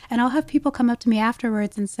 And I'll have people come up to me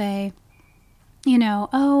afterwards and say,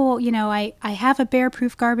 I have a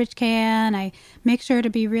bear-proof garbage can. I make sure to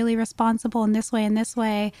be really responsible in this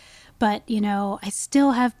way. But, I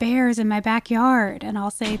still have bears in my backyard. And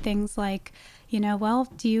I'll say things like, well,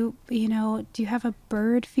 do you have a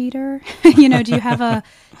bird feeder? Do you have a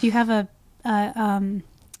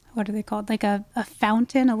what are they called? Like a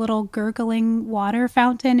fountain, a little gurgling water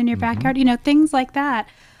fountain in your backyard. Things like that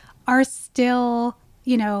are still,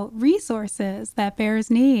 resources that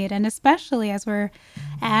bears need. And especially as we're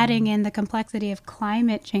adding in the complexity of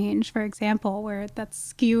climate change, for example, where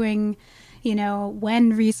that's skewing, when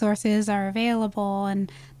resources are available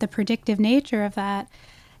and the predictive nature of that,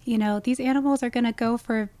 these animals are going to go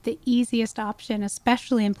for the easiest option,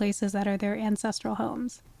 especially in places that are their ancestral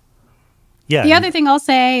homes. Yeah. The other thing I'll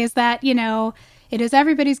say is that, it is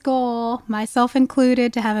everybody's goal, myself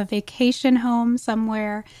included, to have a vacation home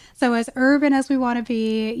somewhere. So as urban as we want to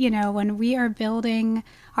be, when we are building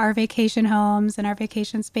our vacation homes and our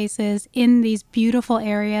vacation spaces in these beautiful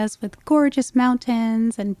areas with gorgeous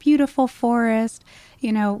mountains and beautiful forest,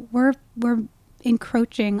 we're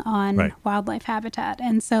encroaching on wildlife habitat.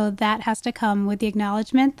 And so that has to come with the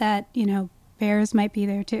acknowledgement that, bears might be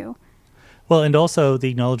there too. Well, and also the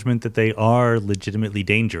acknowledgement that they are legitimately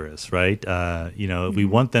dangerous, right? If we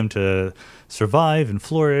want them to survive and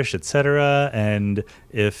flourish, et cetera, and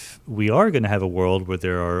if we are going to have a world where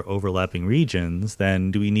there are overlapping regions,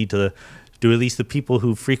 then do at least the people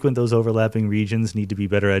who frequent those overlapping regions need to be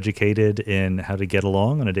better educated in how to get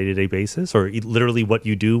along on a day-to-day basis, or literally what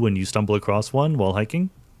you do when you stumble across one while hiking?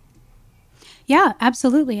 Yeah,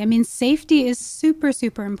 absolutely. I mean, safety is super,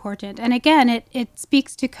 super important. And again, it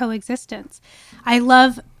speaks to coexistence. I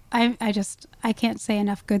can't say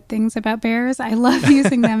enough good things about bears. I love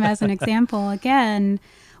using them as an example. Again,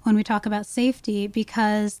 when we talk about safety,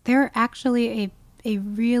 because they're actually a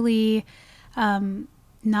really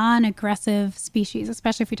non-aggressive species,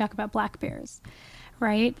 especially if we talk about black bears,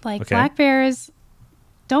 right? Like black bears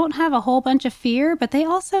don't have a whole bunch of fear, but they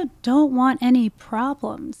also don't want any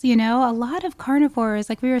problems. You know, a lot of carnivores,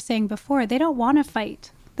 like we were saying before, they don't want to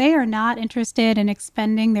fight. They are not interested in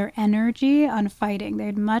expending their energy on fighting.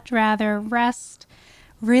 They'd much rather rest,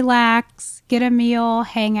 relax, get a meal,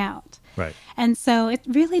 hang out. Right. And so it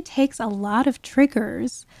really takes a lot of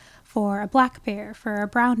triggers for a black bear, for a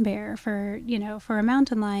brown bear, for a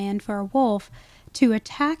mountain lion, for a wolf to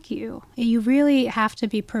attack you. You really have to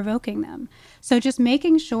be provoking them. So just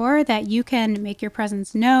making sure that you can make your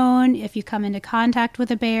presence known. If you come into contact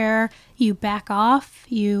with a bear, you back off,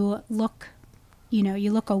 you look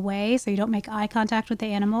away so you don't make eye contact with the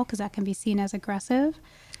animal, because that can be seen as aggressive.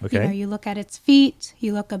 Okay. You look at its feet,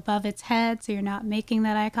 you look above its head so you're not making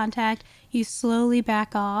that eye contact. You slowly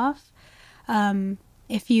back off.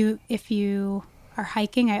 If you are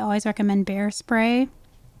hiking, I always recommend bear spray.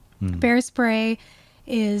 Bear spray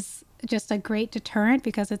is just a great deterrent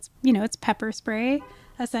because it's pepper spray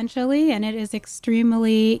essentially, and it is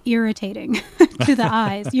extremely irritating to the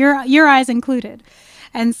eyes, your eyes included.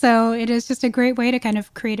 And so it is just a great way to kind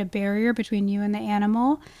of create a barrier between you and the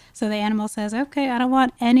animal. So the animal says, okay, I don't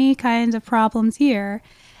want any kinds of problems here.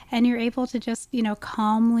 And you're able to just,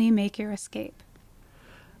 calmly make your escape.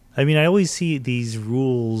 I mean, I always see these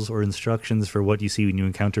rules or instructions for what you see when you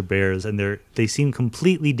encounter bears, and they seem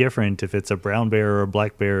completely different if it's a brown bear or a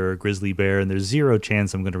black bear or a grizzly bear, and there's zero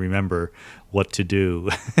chance I'm going to remember what to do,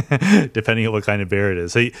 depending on what kind of bear it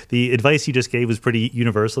is. So the advice you just gave was pretty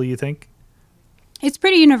universal, you think? It's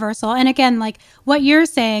pretty universal. And again, like what you're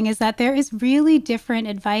saying is that there is really different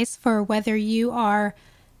advice for whether you are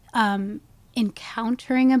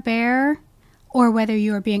encountering a bear or whether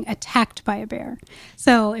you are being attacked by a bear.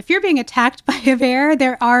 So if you're being attacked by a bear,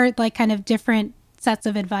 there are like kind of different sets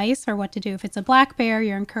of advice for what to do. If it's a black bear,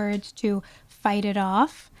 you're encouraged to fight it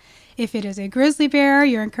off. If it is a grizzly bear,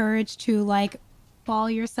 you're encouraged to like ball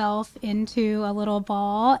yourself into a little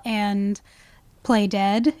ball and play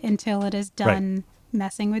dead until it is done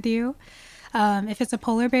messing with you. If it's a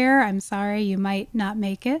polar bear, I'm sorry, you might not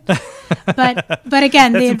make it. But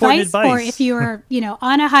again, the advice for if you're,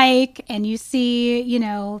 on a hike and you see,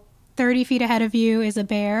 30 feet ahead of you is a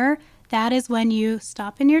bear, that is when you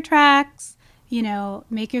stop in your tracks,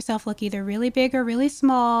 make yourself look either really big or really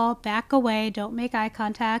small, back away, don't make eye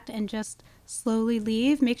contact, and just slowly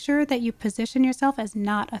leave. Make sure that you position yourself as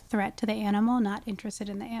not a threat to the animal, not interested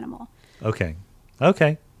in the animal. Okay.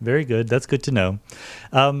 Very good. That's good to know.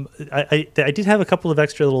 I did have a couple of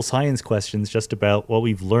extra little science questions just about what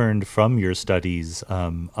we've learned from your studies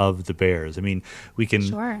of the bears. I mean, we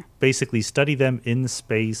can basically study them in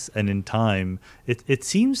space and in time. It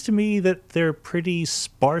seems to me that they're pretty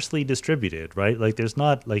sparsely distributed, right? Like there's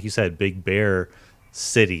not, like you said, big bear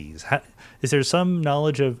cities. Is there some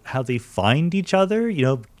knowledge of how they find each other?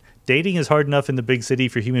 Dating is hard enough in the big city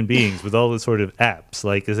for human beings with all the sort of apps.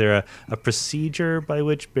 Like, is there a procedure by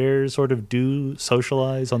which bears sort of do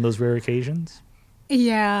socialize on those rare occasions?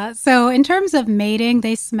 Yeah. So in terms of mating,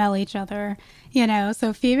 they smell each other,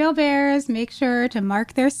 so female bears make sure to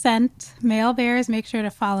mark their scent. Male bears make sure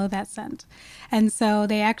to follow that scent. And so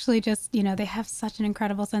they actually just, they have such an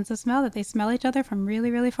incredible sense of smell that they smell each other from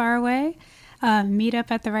really, really far away, meet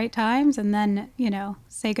up at the right times, and then,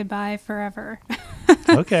 say goodbye forever.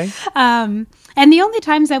 Okay. And the only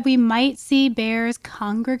times that we might see bears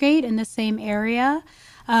congregate in the same area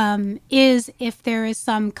is if there is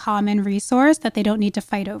some common resource that they don't need to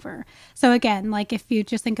fight over. So again, like if you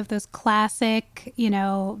just think of those classic,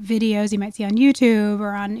 videos you might see on YouTube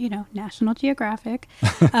or on, National Geographic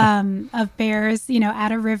of bears,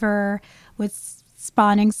 at a river with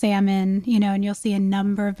spawning salmon, and you'll see a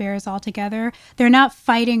number of bears all together. They're not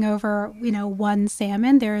fighting over, one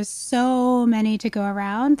salmon. There's so many to go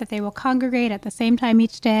around that they will congregate at the same time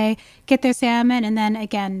each day, get their salmon, and then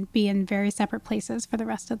again, be in very separate places for the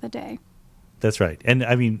rest of the day. That's right. And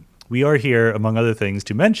I mean, we are here, among other things,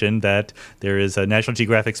 to mention that there is a National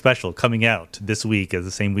Geographic special coming out this week, the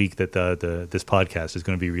same week that this podcast is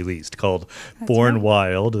going to be released, called Born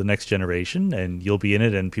Wild, The Next Generation, and you'll be in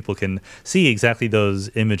it, and people can see exactly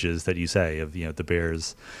those images that you say of the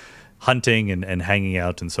bears hunting and hanging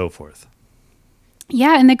out and so forth.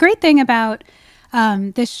 Yeah, and the great thing about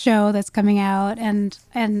this show that's coming out,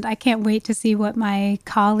 and I can't wait to see what my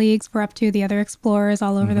colleagues were up to, the other explorers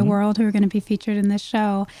all over the world who are going to be featured in this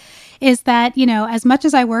show, is that, as much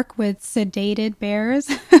as I work with sedated bears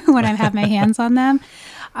when I have my hands on them,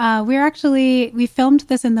 we filmed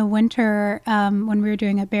this in the winter when we were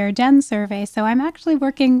doing a bear den survey. So I'm actually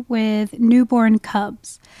working with newborn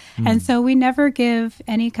cubs. And so we never give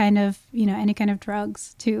any kind of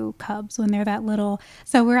drugs to cubs when they're that little.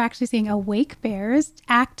 So we're actually seeing awake bears,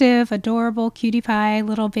 active, adorable, cutie pie,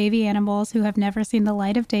 little baby animals who have never seen the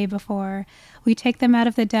light of day before. We take them out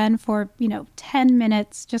of the den for, 10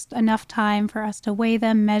 minutes, just enough time for us to weigh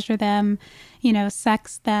them, measure them,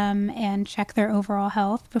 sex them, and check their overall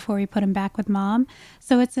health before we put them back with mom.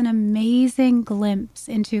 So it's an amazing glimpse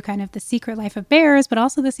into kind of the secret life of bears, but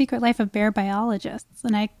also the secret life of bear biologists.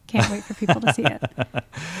 And I can't wait for people to see it.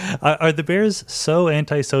 Are the bears so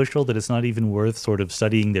antisocial that it's not even worth sort of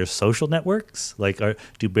studying their social networks? Like,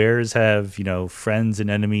 do bears have, friends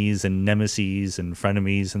and enemies and nemesis and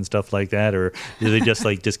frenemies and stuff like that? Or do they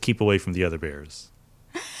just keep away from the other bears?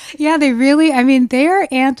 Yeah, they are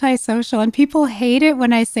antisocial, and people hate it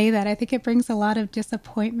when I say that. I think it brings a lot of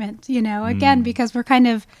disappointment, again, because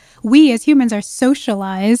we as humans are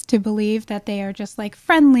socialized to believe that they are just like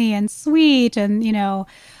friendly and sweet and,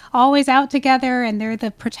 always out together, and they're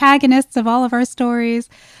the protagonists of all of our stories.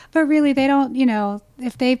 But really, they don't,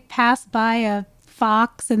 if they pass by a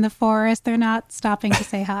fox in the forest, they're not stopping to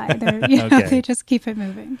say hi. They just keep it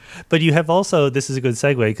moving. But you have also, this is a good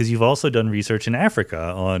segue, because you've also done research in Africa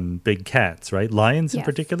on big cats, right? Lions in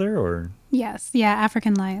particular, or? Yes, yeah,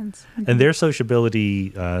 African lions. And their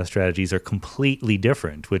sociability strategies are completely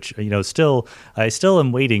different, which, I still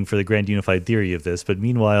am waiting for the grand unified theory of this. But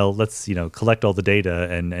meanwhile, let's, collect all the data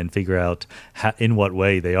and figure out in what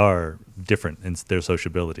way they are different in their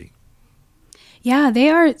sociability. Yeah, they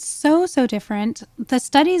are so different. The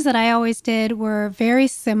studies that I always did were very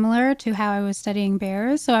similar to how I was studying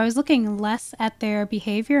bears. So I was looking less at their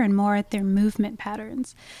behavior and more at their movement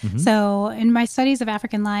patterns. Mm-hmm. So in my studies of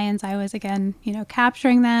African lions, I was, again,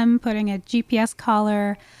 capturing them, putting a GPS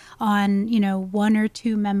collar on, one or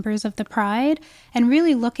two members of the pride, and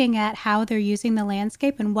really looking at how they're using the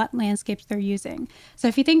landscape and what landscapes they're using. So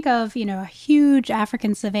if you think of, a huge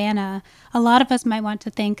African savanna, a lot of us might want to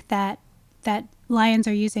think that lions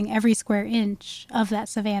are using every square inch of that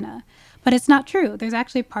savanna. But it's not true. There's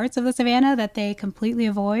actually parts of the savanna that they completely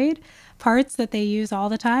avoid, parts that they use all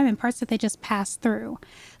the time, and parts that they just pass through.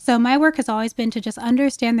 So my work has always been to just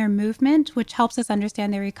understand their movement, which helps us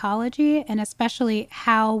understand their ecology, and especially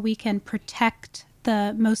how we can protect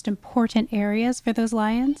the most important areas for those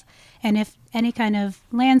lions. And if any kind of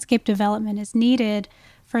landscape development is needed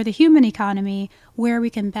for the human economy, where we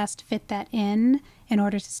can best fit that in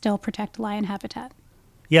order to still protect lion habitat.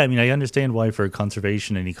 Yeah, I understand why for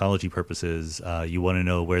conservation and ecology purposes, you want to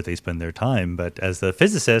know where they spend their time. But as the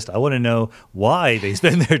physicist, I want to know why they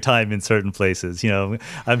spend their time in certain places.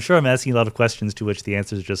 I'm sure I'm asking a lot of questions to which the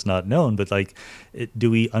answers are just not known. But do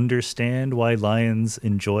we understand why lions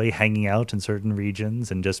enjoy hanging out in certain regions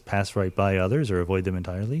and just pass right by others or avoid them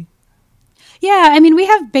entirely? Yeah, we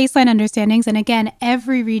have baseline understandings, and again,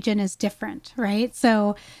 every region is different, right?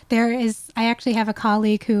 So I actually have a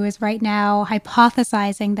colleague who is right now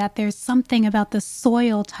hypothesizing that there's something about the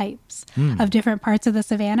soil types of different parts of the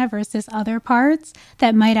savanna versus other parts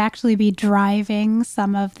that might actually be driving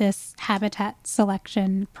some of this habitat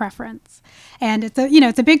selection preference. And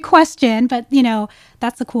it's a big question, but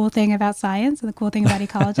that's the cool thing about science and the cool thing about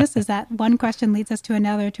ecologists is that one question leads us to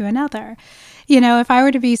another. If I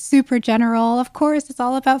were to be super general, of course, it's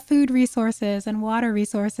all about food resources and water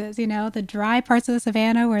resources. The dry parts of the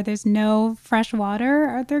savanna where there's no fresh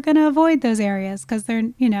water, they're going to avoid those areas because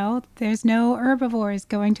there's no herbivores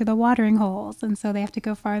going to the watering holes. And so they have to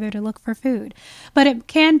go farther to look for food. But it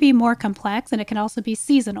can be more complex, and it can also be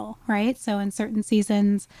seasonal, right? So in certain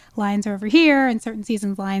seasons, lions are over here. In certain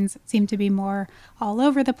seasons, lions seem to be more all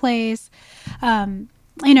over the place.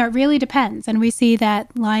 It really depends. And we see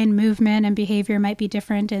that lion movement and behavior might be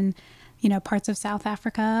different in, parts of South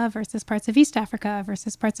Africa versus parts of East Africa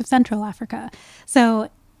versus parts of Central Africa.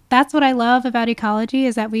 So that's what I love about ecology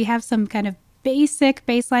is that we have some kind of basic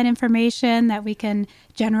baseline information that we can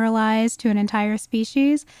generalize to an entire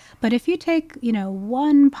species. But if you take,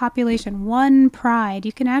 one population, one pride,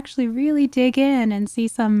 you can actually really dig in and see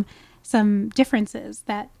some differences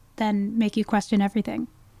that then make you question everything.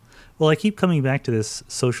 Well, I keep coming back to this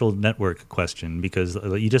social network question because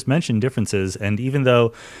you just mentioned differences. And even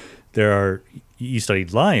though you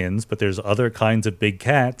studied lions, but there's other kinds of big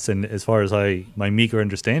cats. And as far as my meager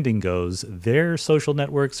understanding goes, their social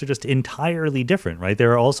networks are just entirely different, right?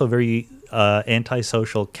 There are also very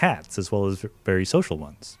antisocial cats as well as very social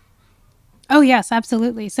ones. Oh, yes,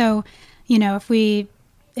 absolutely. So, if we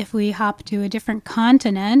if we hop to a different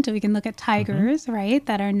continent, we can look at tigers, right,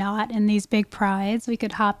 that are not in these big prides. We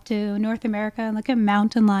could hop to North America and look at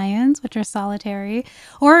mountain lions, which are solitary.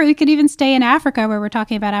 Or we could even stay in Africa, where we're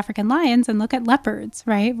talking about African lions, and look at leopards,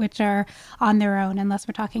 right, which are on their own, unless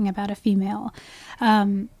we're talking about a female.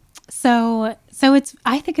 So it's,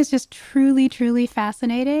 I think it's just truly, truly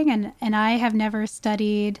fascinating. And I have never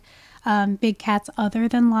studied big cats other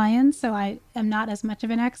than lions, so I am not as much of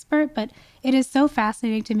an expert, but it is so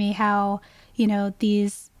fascinating to me how, you know,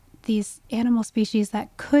 these animal species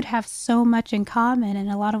that could have so much in common, and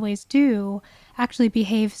in a lot of ways do, actually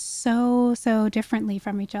behave so differently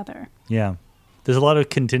from each other. Yeah. There's a lot of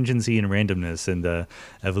contingency and randomness in the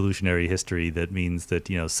evolutionary history that means that,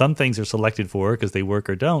 you know, some things are selected for because they work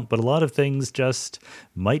or don't, but a lot of things just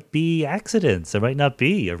might be accidents. There might not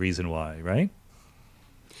be a reason why, right?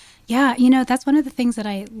 Yeah, you know, that's one of the things that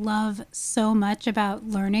I love so much about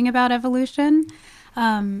learning about evolution,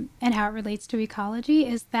 and how it relates to ecology,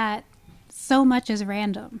 is that so much is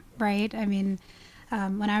random, right? I mean,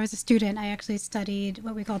 when I was a student, I actually studied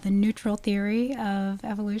what we call the neutral theory of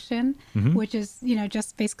evolution, which is, you know,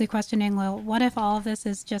 just basically questioning, well, what if all of this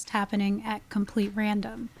is just happening at complete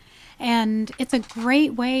random? And it's a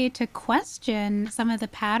great way to question some of the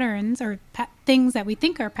patterns or things that we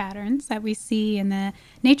think are patterns that we see in the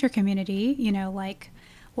nature community, you know, like,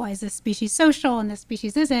 why is this species social and this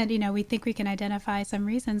species isn't? You know, we think we can identify some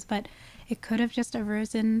reasons, but it could have just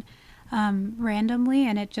arisen randomly,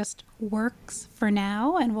 and it just works for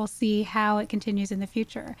now, and we'll see how it continues in the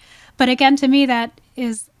future. But again, to me, that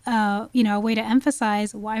is you know, a way to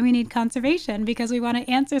emphasize why we need conservation, because we want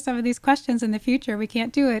to answer some of these questions in the future. We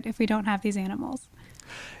can't do it if we don't have these animals.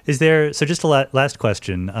 Is there, so just a last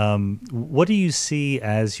question, what do you see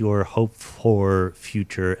as your hope for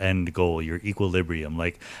future end goal, your equilibrium?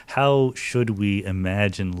 Like, how should we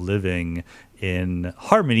imagine living in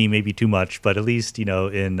harmony, maybe too much, but at least, you know,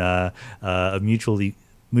 in a mutually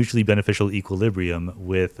beneficial equilibrium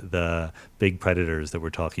with the big predators that we're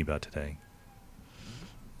talking about today?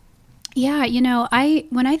 Yeah, you know,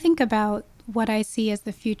 when I think about what I see as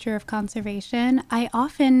the future of conservation, I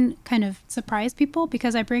often kind of surprise people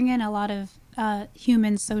because I bring in a lot of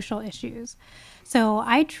human social issues. So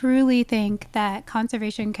I truly think that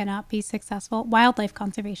conservation cannot be successful, wildlife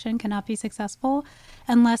conservation cannot be successful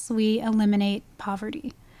unless we eliminate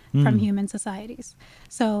poverty from human societies.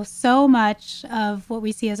 So much of what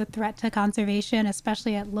we see as a threat to conservation,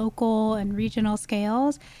 especially at local and regional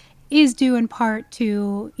scales, is due in part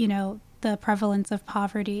to, you know, the prevalence of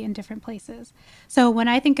poverty in different places. So when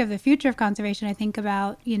I think of the future of conservation, I think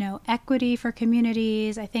about, you know, equity for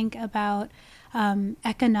communities. I think about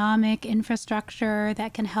economic infrastructure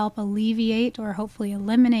that can help alleviate or hopefully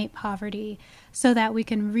eliminate poverty, so that we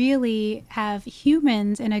can really have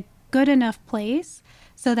humans in a good enough place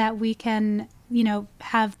so that we can, you know,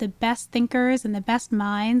 have the best thinkers and the best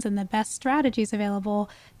minds and the best strategies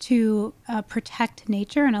available to protect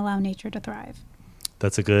nature and allow nature to thrive.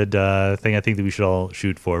 That's a good thing I think that we should all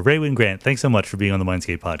shoot for. Rae Wynn-Grant, thanks so much for being on the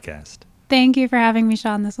Mindscape podcast. Thank you for having me,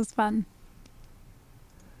 Sean. This was fun.